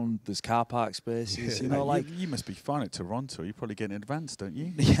ground, there's car park spaces, you must be fine at Toronto. You probably get in advance, don't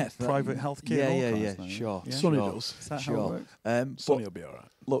you? yeah, Private healthcare. and all kinds now, sure. Yeah? Sonny sure. does. Is that how it Sure. works? Sonny But will be all right.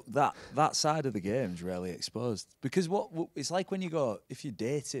 look, that side of the game is rarely exposed because what it's like when you go, if you're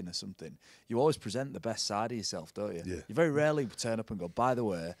dating or something, you always present the best side of yourself, don't you? Yeah. You very rarely turn up and go, by the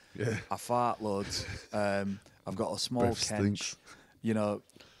way, Yeah. I fart loads. I've got a small Breath kench. stinks.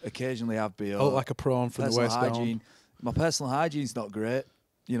 Occasionally have beer. I look like a prawn from the personal waist hygiene. down. My personal hygiene's not great,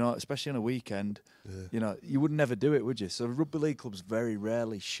 especially on a weekend. Yeah. You would never do it, would you? So rugby league clubs very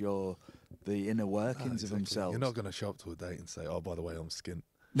rarely show the inner No, workings of exactly. themselves. You're not going to show up to a date and say, "Oh, by the way, I'm skint."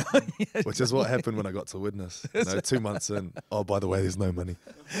 Which is what happened when I got to Widnes. 2 months in. Oh, by the way, there's no money.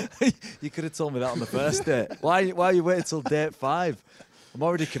 You could have told me that on the first date. Why are you waiting till date 5? I'm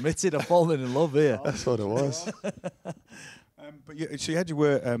already committed. I've fallen in love here. That's what it was. But so you had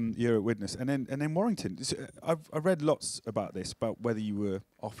your year at Widnes, and then Warrington. So, I read lots about this, about whether you were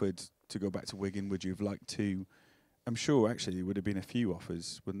offered to go back to Wigan. Would you have liked to? I'm sure actually there would have been a few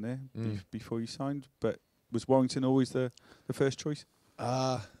offers, wouldn't there, before you signed? But was Warrington always the first choice?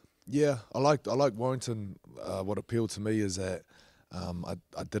 Yeah, I like Warrington. What appealed to me is that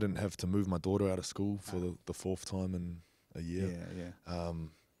I didn't have to move my daughter out of school for the fourth time in a year. Yeah.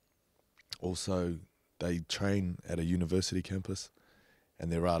 Also, they train at a university campus,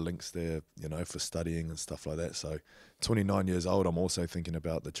 and there are links there, for studying and stuff like that. So, 29 years old, I'm also thinking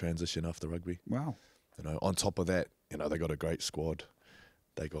about the transition after rugby. Wow. On top of that, they got a great squad.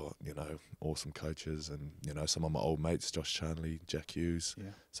 They got, awesome coaches and, some of my old mates, Josh Charnley, Jack Hughes.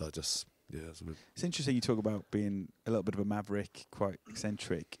 Yeah. So it's interesting you talk about being a little bit of a maverick, quite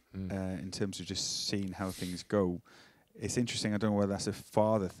eccentric, in terms of just seeing how things go. It's interesting, I don't know whether that's a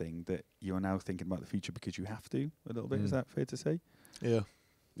father thing, that you're now thinking about the future because you have to a little bit. Is that fair to say? Yeah,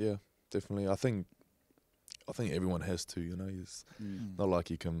 definitely. I think everyone has to, It's not like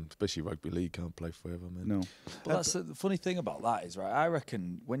you can, especially rugby league, can't play forever, man. No. But that's the funny thing about that is, right, I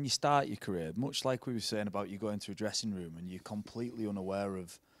reckon when you start your career, much like we were saying about you going to a dressing room and you're completely unaware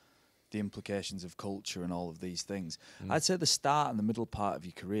of the implications of culture and all of these things, I'd say the start and the middle part of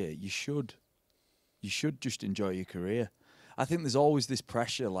your career, you should just enjoy your career. I think there's always this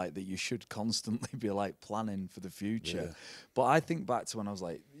pressure like that you should constantly be like planning for the future. Yeah. But I think back to when I was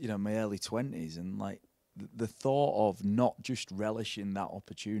like, my early 20s, and like the thought of not just relishing that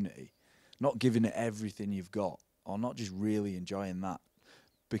opportunity, not giving it everything you've got, or not just really enjoying that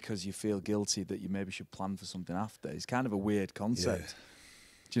because you feel guilty that you maybe should plan for something after, is kind of a weird concept. Yeah.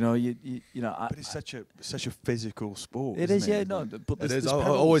 Do you know? But it's such a physical sport. It is, yeah. No, but it is. I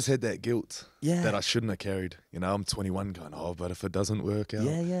always had that guilt that I shouldn't have carried. I'm 21, going, but if it doesn't work out,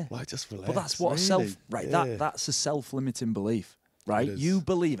 like just relax. But that's what that's a self-limiting belief, right? You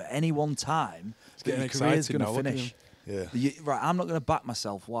believe at any one time that your career is going to finish. Yeah. I'm not going to back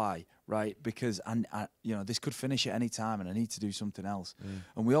myself. Why? Right? Because this could finish at any time, and I need to do something else.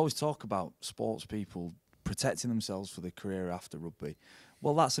 And we always talk about sports people protecting themselves for their career after rugby.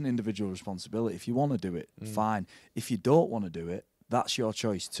 Well, that's an individual responsibility. If you want to do it, fine. If you don't want to do it, that's your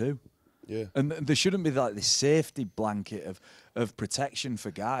choice too. Yeah. And there shouldn't be like this safety blanket of protection for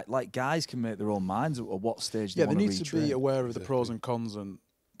guys. Like, guys can make their own minds at what stage they want to retrain. Yeah, they need to be aware of the pros and cons.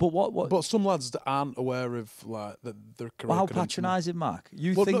 But some lads that aren't aware of like that their career. Well, how patronising, Mark?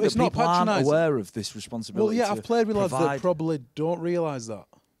 You think that people aren't aware of this responsibility? Well, yeah, I've played with lads that probably don't realise that.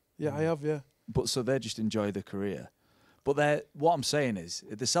 Yeah, I have, yeah. But so they just enjoy the career. But what I'm saying is,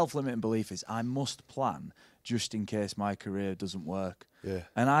 the self-limiting belief is I must plan just in case my career doesn't work. Yeah.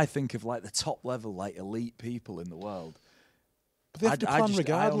 And I think of like the top level, like elite people in the world. But they have to plan regardless.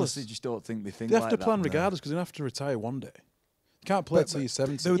 I honestly just don't think they think they have like to plan that. regardless because they have to retire one day. You can't play until you're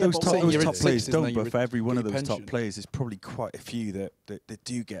 70. Those top players don't, but for every one of those top players, there's probably quite a few that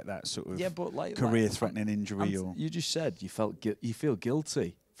do get that sort of career-threatening injury. You just said you feel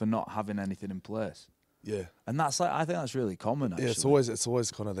guilty for not having anything in place. Yeah, and that's like, I think that's really common. Actually, yeah, it's always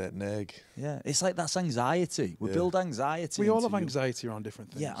kind of that nag. Yeah, it's like that's anxiety. We build anxiety. We all have anxiety around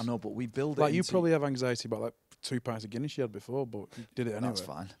different things. Yeah, I know, but we build it. Like you probably have anxiety about like 2 pints of Guinness you had before, but you did it anyway. That's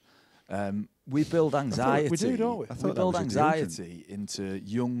fine. We build anxiety. We do, don't we? We build anxiety into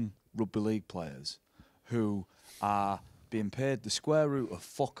young rugby league players who are being paid the square root of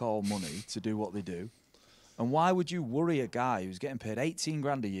fuck all money to do what they do. And why would you worry a guy who's getting paid 18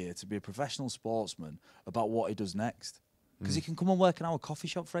 grand a year to be a professional sportsman about what he does next? Because he can come and work in our coffee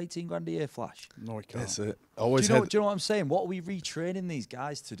shop for 18 grand a year, Flash. No, he can't. That's it. Do you know what I'm saying? What are we retraining these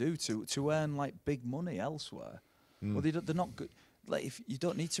guys to do to earn like big money elsewhere? Well, they're not good. Like, if you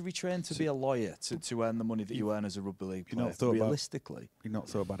don't need to retrain to be a lawyer to earn the money that you earn as a rugby league player. Realistically, you've not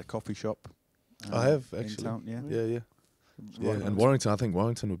thought about a coffee shop. I have actually. In town, yeah. Yeah, and Warrington, I think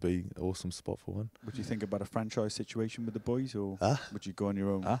Warrington would be an awesome spot for one. Would you think about a franchise situation with the boys, or would you go on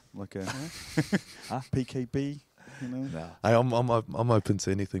your own, like a PKB? No. I'm open to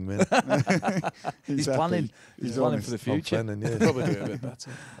anything, man. He's planning. He's planning for the future. I'm planning, yeah. Probably do it a bit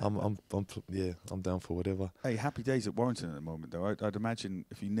better. I'm down for whatever. Hey, happy days at Warrington at the moment, though. I'd imagine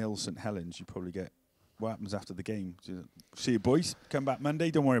if you nil St Helens, you probably get. What happens after the game? See you, boys. Come back Monday.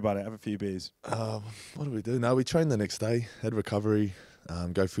 Don't worry about it. Have a few beers. What do we do? No, we trained the next day. Had recovery.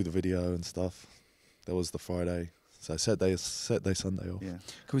 Go through the video and stuff. That was the Friday. So Saturday, Sunday off. Yeah.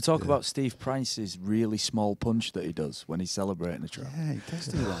 Can we talk about Steve Price's really small punch that he does when he's celebrating a try? Yeah, he does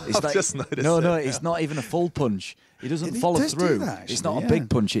do that. It's I've just noticed. No, it's not even a full punch. He doesn't follow through. That, it's not a big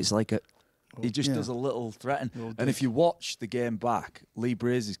punch. It's like he just does a little threaten. And if you watch the game back, Lee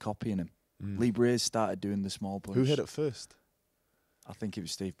Breers is copying him. Lee Breers started doing the small punch. Who hit it first? I think it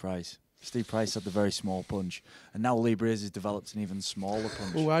was Steve Price. Steve Price had the very small punch, and now Lee Breers has developed an even smaller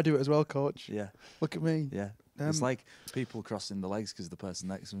punch. Oh, I do it as well, coach. Yeah, Look at me. yeah. It's like people crossing the legs because the person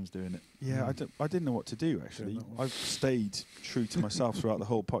next to them's doing it. Yeah, I didn't know what to do actually. I've stayed true to myself throughout the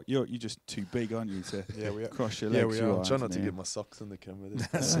whole pot. You're just too big, aren't you, to cross your legs? Yeah, we are. I'm trying not to get my socks in the camera.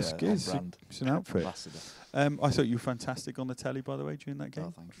 That's good. Brand. It's an outfit. Ambassador. I thought you were fantastic on the telly, by the way, during that game.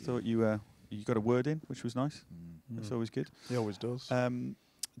 Oh, thank you. Thought you got a word in, which was nice. That's always good. He always does.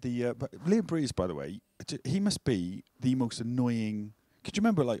 But Liam Breeze, by the way, he must be the most annoying. Could you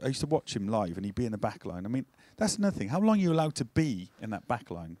remember, like, I used to watch him live and he'd be in the back line. I mean, that's another thing. How long are you allowed to be in that back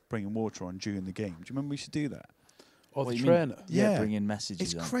line bringing water on during the game? Do you remember we used to do that? Or What the you mean? trainer. Yeah, Yeah. bringing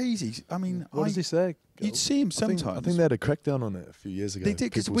messages It's on. crazy. I mean, What does he say? you'd see him I sometimes. think they had a crackdown on it a few years ago. They did,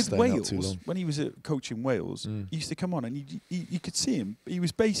 because People with staying out too Wales, long. when he was coaching Wales, he used to come on and you could see him. He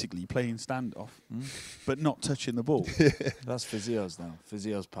was basically playing standoff, but not touching the ball. That's physios now.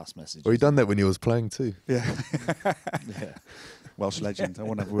 Physios pass messages. Well, he done that when he was playing too. Yeah. Yeah. Welsh legend. I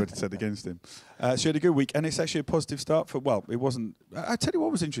won't have a word said against him. So he had a good week, and it's actually a positive start for. Well, it wasn't. I tell you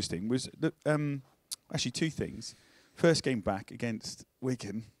what was interesting was that actually two things. First game back against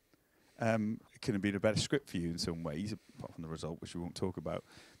Wilkin. It could have been a better script for you in some ways, apart from the result, which we won't talk about.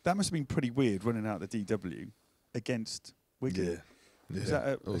 That must have been pretty weird running out the DW against Wilkin. Yeah, Was that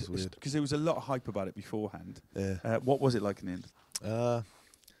it was weird. Because there was a lot of hype about it beforehand. Yeah. What was it like in the end?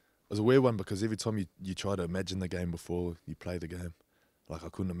 It was a weird one because every time you try to imagine the game before you play the game, like I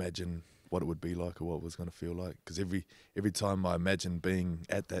couldn't imagine what it would be like or what it was going to feel like. Because every time I imagined being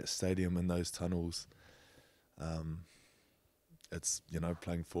at that stadium in those tunnels, it's,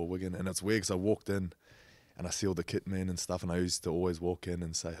 playing for Wigan. And it's weird because I walked in and I see all the kit men and stuff, and I used to always walk in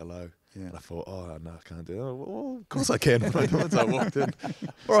and say hello. Yeah. And I thought, oh, no, I can't do it. Oh, well, of course I can. Once I walked in,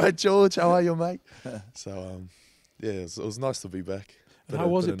 all right, George, how are you, mate? So, yeah, it was nice to be back. And how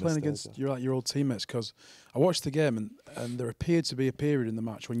was it playing against your old teammates? Because I watched the game and there appeared to be a period in the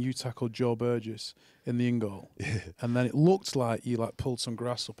match when you tackled Joe Burgess in the in-goal. Yeah. And then it looked like you pulled some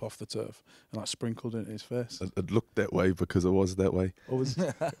grass up off the turf and sprinkled it in his face. It looked that way because it was that way. Or was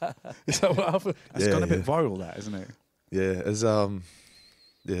is that what happened? It's gone a bit viral, that, isn't it? Yeah,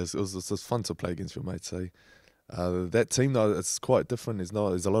 it was fun to play against your mates. That team though, it's quite different.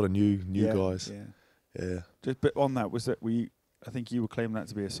 There's a lot of new guys. Yeah. Just bit on that was that I think you were claiming that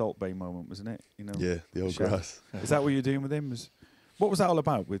to be a Salt Bay moment, wasn't it? Yeah, the old Shout. grass. Is that what you're doing with him? What was that all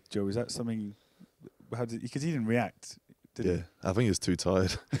about with Joe? Is that something? Because he didn't react. Did I think he was too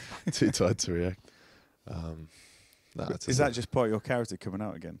tired, to react. Is that just part of your character coming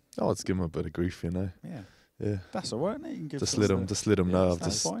out again? Oh, let's give him a bit of grief, Yeah, that's all right. Isn't it? You can give Just let him know I've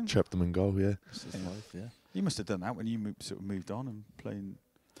that's just fine. trapped him in goal. Yeah. It's his life, yeah. You must have done that when you sort of moved on and playing.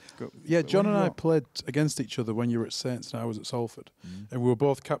 Yeah, John and I what? played against each other when you were at Saints and I was at Salford. And we were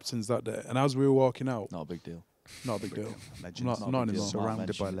both captains that day. And as we were walking out, Not a big deal. not a big deal. Legends. Not a big anymore. deal.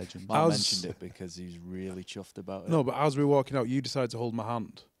 Surrounded by Mark legends. Mark As- mentioned it because he was really chuffed about it. No, but as we were walking out, you decided to hold my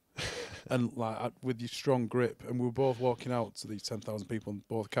hand. And with your strong grip. And we were both walking out to these 10,000 people and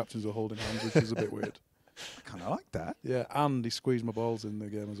both captains were holding hands, which was a bit weird. I kind of like that. Yeah, and he squeezed my balls in the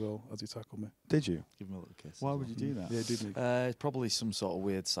game as well as he tackled me. Did you? Give him a little kiss. Why as would you do that? Yeah, did he? It's probably some sort of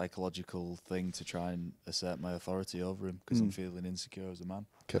weird psychological thing to try and assert my authority over him because I'm feeling insecure as a man.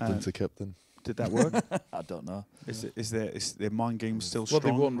 Captain to captain. Did that work? I don't know. Is their mind game still Well, strong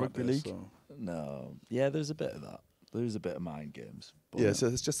they won in rugby rugby league? So. No. Yeah, there's a bit of that. There's a bit of mind games. But Yeah, so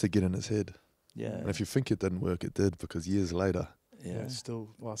it's just to get in his head. yeah. And if you think it didn't work, it did, because years later, yeah. It's still,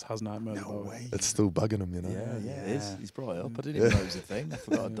 has nightmares No about way. it's still bugging him. Yeah, it is. He's brought it up. I didn't Yeah. even know it was a thing. I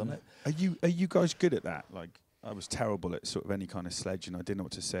forgot I'd done it. Are you guys good at that? Like, I was terrible at sort of any kind of sledging. I didn't know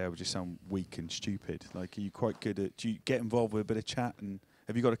what to say. I would just sound weak and stupid. Like, are you quite good at? Do you get involved with a bit of chat? And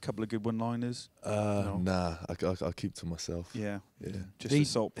have you got a couple of good one-liners? No. Nah, I keep to myself. Yeah, Yeah. just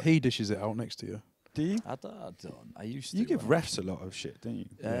assault. He dishes it out next to you. Do you? I don't. I used to. You give refs a lot of shit, don't you?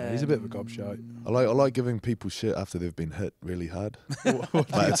 Yeah, he's a bit of a gobshite. I like giving people shit after they've been hit really hard. But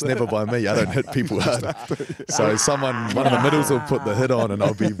it's never by me. I don't hit people hard. So one of the middles will put the hit on and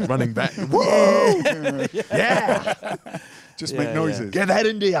I'll be running back. Whoa! Yeah! Just Yeah, make yeah. noises. Get that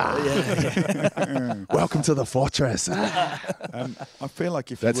in there! Welcome to the fortress. I feel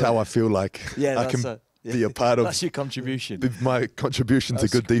like if That's you were, how I feel like Yeah, I can be a part of That's your contribution. my contribution to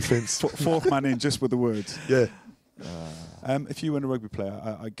good defence. fourth man in just with the words. Yeah. If you were a rugby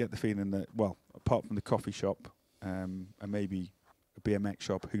player, I get the feeling that, well, apart from the coffee shop and maybe a BMX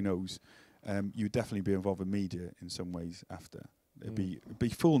shop, who knows, you would definitely be involved in media in some ways after. It'd be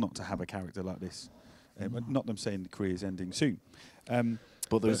fool not to have a character like this. Not them saying the career's ending soon.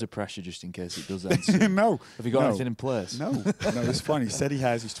 But there is a pressure just in case it does end soon. No. Have you got No. anything in place? No, it's fine. He said he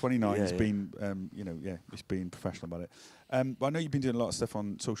has. He's 29. Yeah, He's yeah. been, he's been professional about it. But I know you've been doing a lot of stuff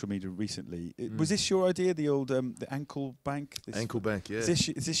on social media recently. Was this your idea, the old the ankle bank? Ankle bank, yeah. Is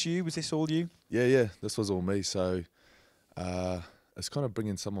this you? Was this all you? Yeah. This was all me. So it's kind of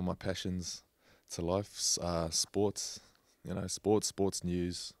bringing some of my passions to life. Sports, sports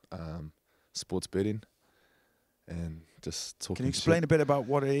news, sports betting, and just talking. Can you explain a bit about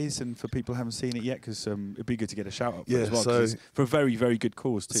what it is, and for people who haven't seen it yet, because it'd be good to get a shout out for it Yeah, as well. 'Cause it's for a very, very good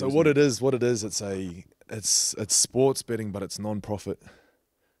cause too. So isn't what it is, it's sports betting, but it's non-profit.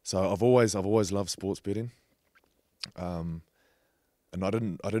 So I've always loved sports betting, and I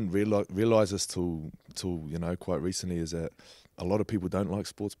didn't realize this till quite recently, is that a lot of people don't like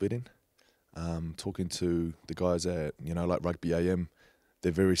sports betting. Talking to the guys at like Rugby AM,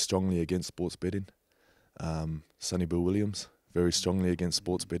 they're very strongly against sports betting. Sonny Bill Williams, very strongly against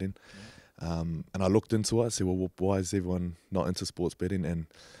sports betting. And I looked into it, I said, well, why is everyone not into sports betting? And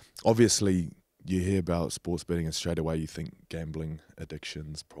obviously you hear about sports betting and straight away you think gambling,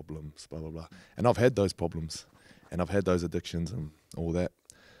 addictions, problems, blah, blah, blah. And I've had those problems and I've had those addictions and all that.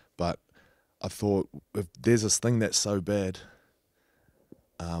 But I thought, if there's this thing that's so bad,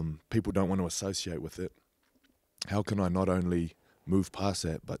 people don't want to associate with it, how can I not only move past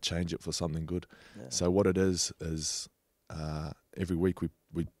that but change it for something good? Yeah. So what it is every week we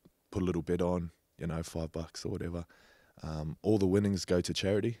put a little bet on, $5 or whatever. All the winnings go to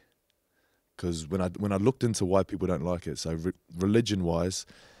charity. Because when I looked into why people don't like it, so religion-wise,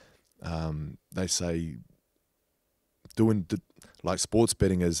 they say like sports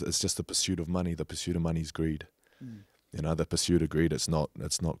betting is just the pursuit of money. The pursuit of money is greed. The pursuit of greed, it's not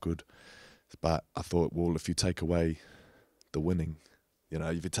good. But I thought, well, if you take away the winning,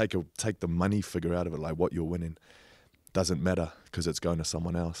 if you take the money figure out of it, like what you're winning, doesn't matter because it's going to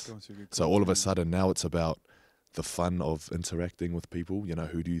someone else. So all of a sudden now it's about the fun of interacting with people.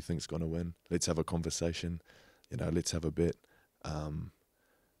 Who do you think's going to win? Let's have a conversation. Let's have a bet.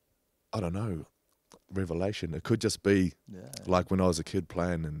 I don't know. Revelation. It could just be like when I was a kid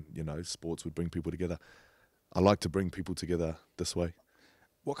playing, and sports would bring people together. I like to bring people together this way.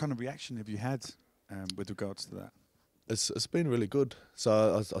 What kind of reaction have you had with regards to that? It's been really good.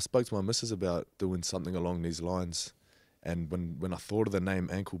 So I spoke to my missus about doing something along these lines, and when I thought of the name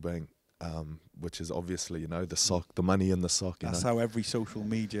Ankle Bank, which is obviously the sock, the money in the sock. That's how every social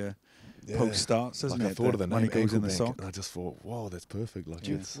media post starts, doesn't it? I thought of the name money goes Ankle in the Bank, sock. and I just thought, wow, that's perfect. Like,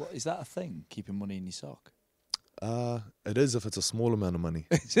 What, is that a thing? Keeping money in your sock? it is if it's a small amount of money.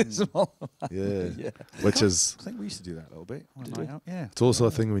 Is it small? Yeah. Which is. I think we used to do that a little bit. Did we? Yeah. It's also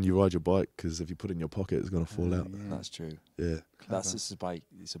a thing when you ride your bike, because if you put it in your pocket, it's going to fall out. Yeah. That's true. Yeah. It's a bike.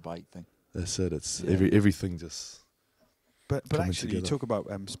 It's a bike thing. That's it. It's Yeah. everything just. But coming actually, you together. talk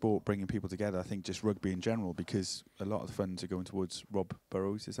about sport bringing people together. I think just rugby in general, because a lot of the funds are going towards Rob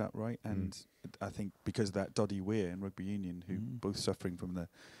Burrows. Is that right? And I think because of that, Doddy Weir and Rugby Union, who both suffering from the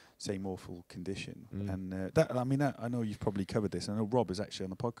same awful condition. And I know you've probably covered this. I know Rob is actually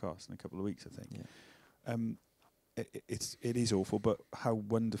on the podcast in a couple of weeks, I think. Yeah. It is awful, but how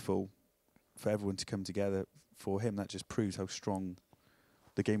wonderful for everyone to come together for him. That just proves how strong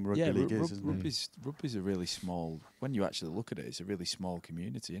the game of rugby league is, isn't it? Rugby's a really small. When you actually look at it, it's a really small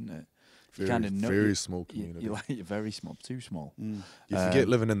community, isn't it? Very, you kind of know very small community. You're very small, too small. You forget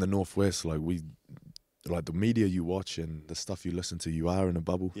living in the northwest, like the media you watch and the stuff you listen to, you are in a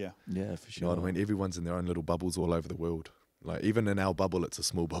bubble. Yeah, for sure. You know what I mean? Everyone's in their own little bubbles all over the world. Like even in our bubble, it's a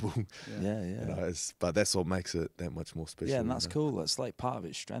small bubble. Yeah. But that's what makes it that much more special. Yeah, and that's cool. That's like part of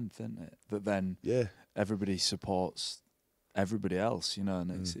its strength, isn't it? That then everybody supports everybody else,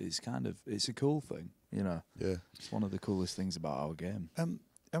 and it's a cool thing, Yeah. It's one of the coolest things about our game.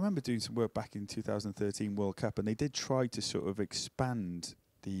 I remember doing some work back in 2013 World Cup, and they did try to sort of expand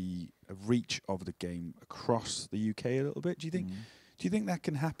the reach of the game across the UK a little bit. Do you think that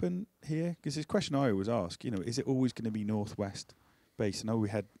can happen here? Because it's a question I always ask. Is it always going to be northwest based? I know we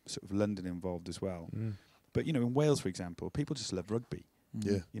had sort of London involved as well, but in Wales, for example, people just love rugby.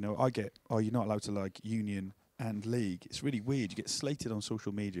 Yeah. I get, you're not allowed to like Union and League. It's really weird. You get slated on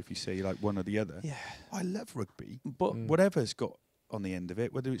social media if you say you like one or the other. Yeah, I love rugby, but whatever's got on the end of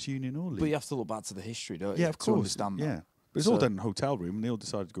it, whether it's Union or League. But you have to look back to the history, don't you? Yeah, of course. To understand that. Yeah. But it's all done in a hotel room, and they all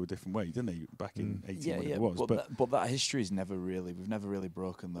decided to go a different way, didn't they? Back in 18, when it was. But that history's we've never really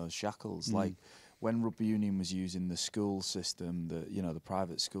broken those shackles. Like when Rugby Union was using the school system, the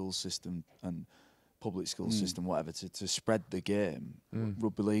private school system and public school system, whatever, to spread the game.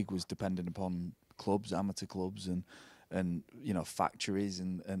 Rugby League was dependent upon clubs, amateur clubs, and factories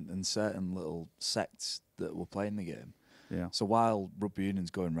and certain little sects that were playing the game. Yeah. So while rugby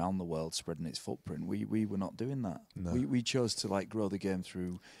union's going around the world spreading its footprint, we were not doing that. No. We chose to like grow the game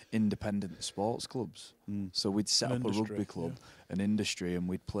through independent sports clubs. So we'd set An up industry, a rugby club, an industry, and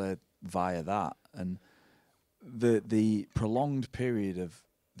we'd play via that. And the prolonged period of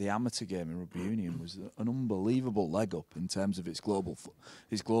the amateur game in rugby union was an unbelievable leg up in terms of its global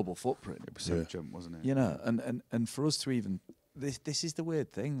footprint. It was so jump, wasn't it? You know, and for us to even this is the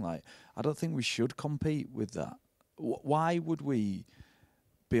weird thing. Like, I don't think we should compete with that. Why would we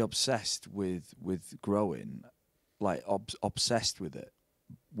be obsessed with growing, like obsessed with it,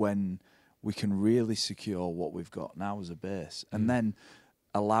 when we can really secure what we've got now as a base, and then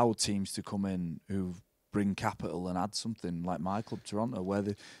allow teams to come in who bring capital and add something, like my club Toronto, where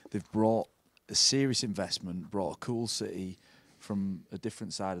they've brought a serious investment, brought a cool city from a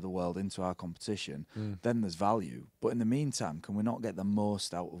different side of the world into our competition. Then there's value. But in the meantime, can we not get the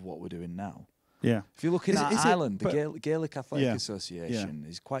most out of what we're doing now? Yeah. If you're looking at Ireland, the Gaelic Athletic Yeah. Association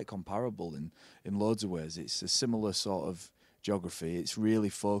is quite comparable in loads of ways. It's a similar sort of geography. It's really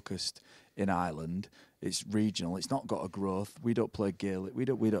focused in Ireland. It's regional. It's not got a growth. We don't play Gaelic. We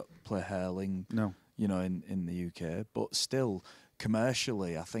don't play hurling. No. You know, in the UK, but still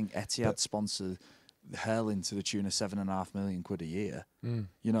commercially, I think Etihad sponsor hurling to the tune of £7.5 million a year.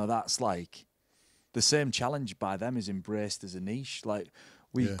 You know, that's like the same challenge by them is embraced as a niche. Like,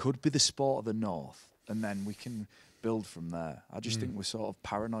 we could be the sport of the North, and then we can build from there. I just think we're sort of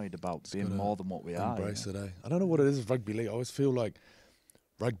paranoid about being more than what we are. Embrace it, eh? I don't know what it is with rugby league. I always feel like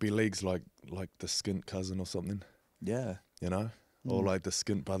rugby league's like the skint cousin or something. Yeah. You know? Or like the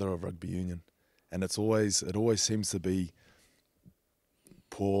skint brother of rugby union. And it always seems to be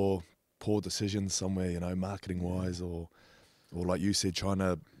poor decisions somewhere, you know, marketing wise, or like you said, trying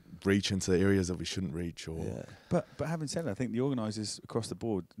to reach into areas that we shouldn't reach. Or But having said that, I think the organisers across the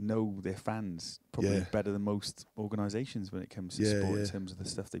board know their fans probably better than most organisations when it comes to sport in terms of the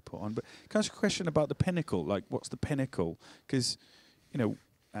stuff they put on. But can I ask a question about the pinnacle? Like, what's the pinnacle? Because, you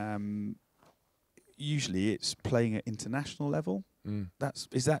know, usually it's playing at international level.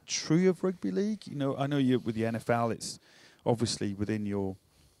 Is that true of rugby league? You know, I know you with the NFL, it's obviously within your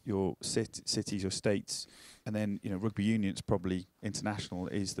cities or states, and then, you know, rugby union's probably international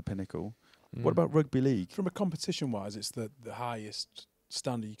is the pinnacle. What about rugby league? From a competition wise, it's the highest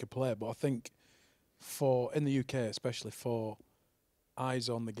standard you could play. But I think in the UK, especially for eyes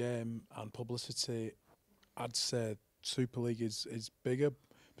on the game and publicity, I'd say Super League is bigger,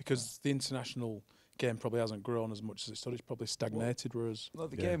 because the international game probably hasn't grown as much as it should. It's probably stagnated. Whereas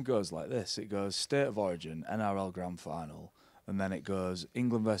the game goes like this: it goes State of Origin, NRL Grand Final, and then it goes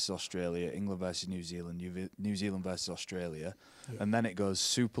England versus Australia, England versus New Zealand, New Zealand versus Australia, and then it goes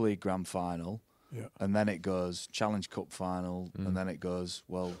Super League Grand Final, and then it goes Challenge Cup Final, and then it goes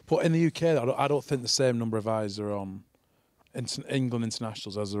But in the UK, I don't think the same number of eyes are on England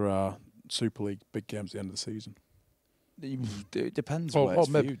internationals as there are Super League big games at the end of the season. It depends where it's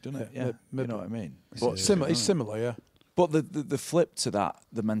viewed, doesn't it? Yeah, you know what I mean. It's similar, yeah. But the flip to that,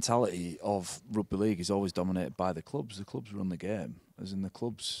 the mentality of rugby league is always dominated by the clubs. The clubs run the game, as in the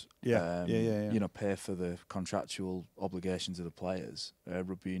clubs, you know, pay for the contractual obligations of the players.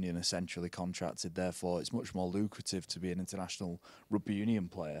 Rugby union essentially contracted, therefore it's much more lucrative to be an international rugby union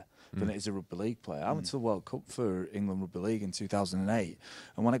player than it is a rugby league player. I went to the World Cup for England Rugby League in 2008,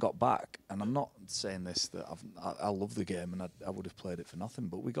 and when I got back, and I'm not saying this that I love the game and I would have played it for nothing,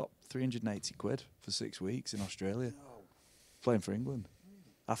 but we got £380 for 6 weeks in Australia. Playing for England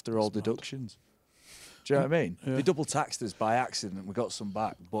after all deductions. Do you know what I mean? Yeah. They double taxed us by accident. We got some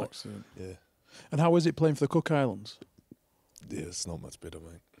back, but Excellent. And how is it playing for the Cook Islands? Yeah, it's not much better,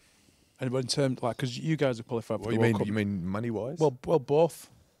 mate. And in terms, like, because you guys have qualified for What the you World mean? Cup. You mean money wise? Well, both.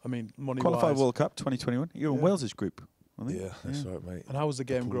 I mean, money Qualified wise. World Cup 2021. You're in Wales's group, I think. yeah, that's right, mate. And how is the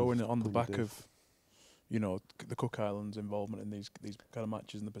game pool- growing on the pool back depth. of, you know, the Cook Islands' involvement in these kind of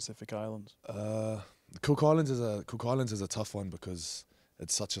matches in the Pacific Islands? The Cook Islands is a tough one because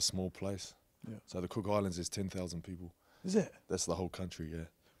it's such a small place. Yeah. So the Cook Islands is 10,000 people. Is it? That's the whole country, yeah.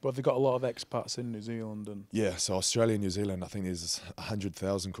 But have they got a lot of expats in New Zealand and Yeah, so Australia and New Zealand, I think there's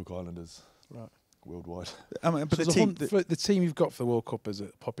 100,000 Cook Islanders right? worldwide. But So the team you've got for the World Cup is a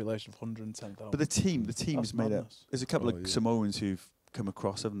population of 110,000. But the team That's is made up. madness. There's a couple Oh, of yeah. Samoans who've come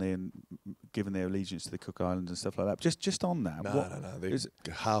across, haven't they, and given their allegiance to the Cook Islands and stuff like that. Just on that. No. is-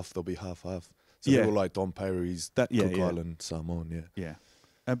 They'll be half. So Yeah. people like Don Perry's Cook Island, Samoan, Yeah.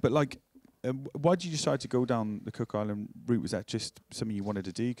 But like, why did you decide to go down the Cook Island route? Was that just something you wanted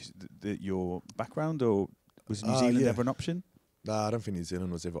to do because your background, or was New Zealand ever an option? Nah, I don't think New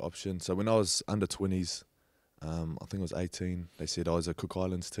Zealand was ever an option. So when I was under 20s, I think I was 18, they said I was a Cook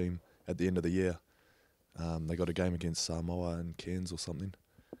Islands team at the end of the year. They got a game against Samoa and Cairns or something.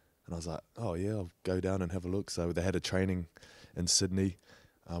 And I was like, oh, yeah, I'll go down and have a look. So they had a training in Sydney.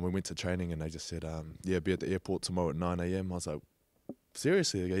 We went to training and they just said, yeah, be at the airport tomorrow at 9 a.m. I was like,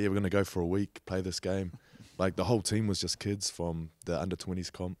 seriously? They go, yeah, we're going to go for a week, play this game. Like, the whole team was just kids from the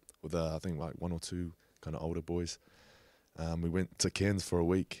under-20s comp with, I think, like 1 or 2 kind of older boys. We went to Cairns for a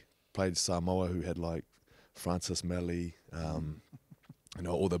week, played Samoa, who had, like, Francis Melly, you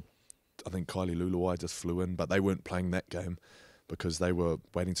know, all the, I think Kylie Luluai just flew in, but they weren't playing that game because they were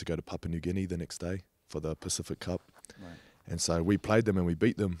waiting to go to Papua New Guinea the next day for the Pacific Cup. Right. And so we played them and we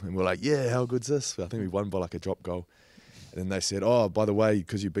beat them. And we're like, yeah, how good's this? I think we won by like a drop goal. And then they said, oh, by the way,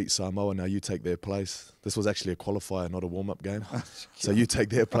 because you beat Samoa, now you take their place. This was actually a qualifier, not a warm-up game. So you take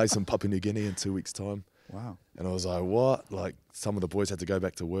their place in Papua New Guinea in 2 weeks' time. Wow. And I was like, what? Like, some of the boys had to go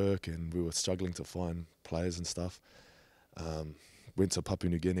back to work and we were struggling to find players and stuff. Went to Papua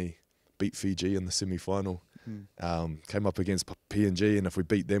New Guinea, beat Fiji in the semi-final. Came up against PNG, and if we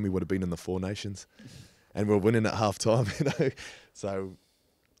beat them, we would have been in the Four Nations. And we were winning at half-time, you know. So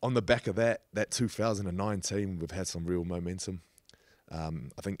on the back of that 2009 team, we've had some real momentum.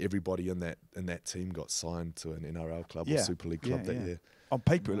 I think everybody in that team got signed to an NRL club or Super League club that year. On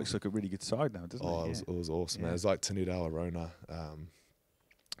paper, it looks like a really good side now, doesn't it? It was awesome, man. It was like Tanita Arona,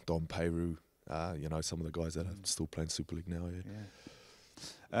 Don Peru, you know, some of the guys that are still playing Super League now,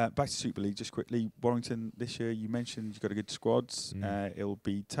 Back to Super League, just quickly. Warrington this year, you mentioned you've got a good squads. It'll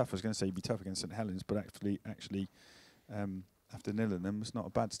be tough. I was going to say it'll be tough against St Helens, but actually, after nilling them, it's not a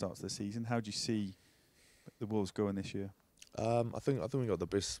bad start to the season. How do you see the Wolves going this year? I think we got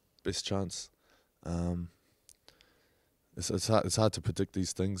the best chance. It's hard to predict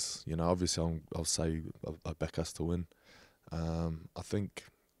these things. You know, obviously I'll say I back us to win. I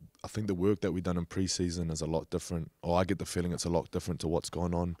think the work that we've done in pre-season is a lot different, or I get the feeling it's a lot different to what's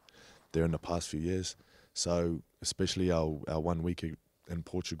gone on there in the past few years. So especially our 1 week in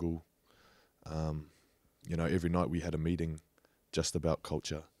Portugal, you know, every night we had a meeting just about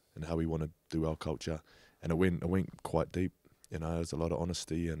culture and how we want to do our culture, and it went quite deep. You know, there's a lot of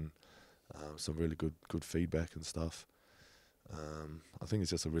honesty and some really good feedback and stuff. I think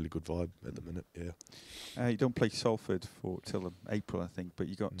it's just a really good vibe at the minute, You don't play Salford till April, I think, but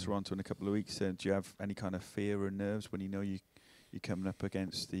you got Toronto in a couple of weeks. Do you have any kind of fear or nerves when you know you're coming up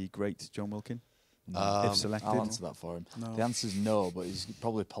against the great John Wilkin? If selected? I'll answer that for him. No. The answer's no, but he's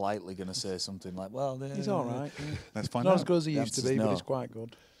probably politely going to say something like, well... He's all right. Let's find Not out. as good as he The used to answer's be, no. but he's quite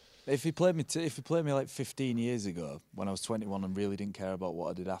good. If he played me like 15 years ago, when I was 21 and really didn't care about what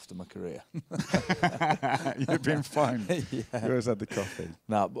I did after my career, You've been fine. You always had the coffee.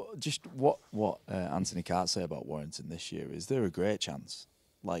 No, but just what Anthony can't say about Warrington this year is they're a great chance.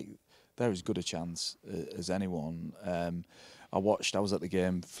 Like, they're as good a chance as anyone. I was at the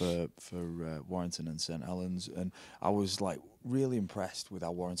game for Warrington and St Helens, and I was like really impressed with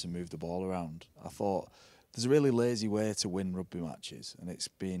how Warrington moved the ball around. I thought there's a really lazy way to win rugby matches, and it's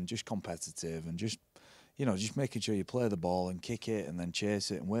being just competitive and just making sure you play the ball and kick it and then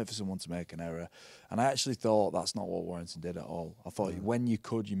chase it and wait for someone to make an error. And I actually thought that's not what Warrington did at all. I thought when you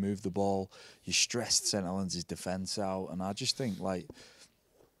could, you moved the ball, you stressed St Helens' defence out, and I just think like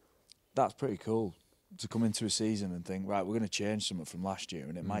that's pretty cool to come into a season and think, right, we're going to change something from last year,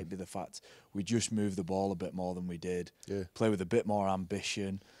 and it might be the fact we just moved the ball a bit more than we did, play with a bit more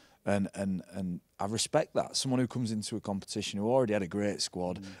ambition. And I respect that. Someone who comes into a competition who already had a great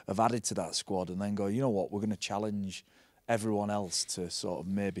squad, have added to that squad, and then go, you know what, we're going to challenge everyone else to sort of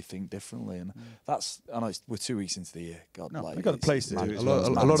maybe think differently. And that's, I know we're 2 weeks into the year. God, No, like, we got a place to do it. A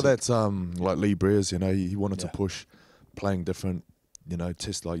lot of that's like Lee Breers, you know, he wanted to push playing different, you know,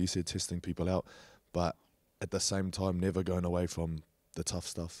 like you said, testing people out, but at the same time never going away from the tough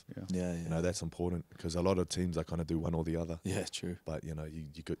stuff. Yeah. You know, that's important because a lot of teams are kind of do one or the other. Yeah, true. But you know,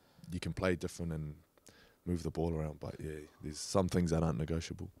 you can play different and move the ball around. But there's some things that aren't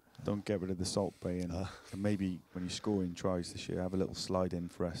negotiable. Don't get rid of the Salt Bay, and maybe when you score in tries this year, have a little slide in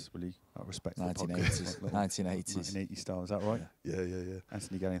for us, will you? I respect the 1980s. 1980 style, is that right? Yeah.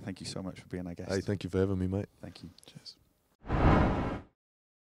 Anthony Gethin, thank you so much for being our guest. Hey, thank you for having me, mate. Thank you. Cheers.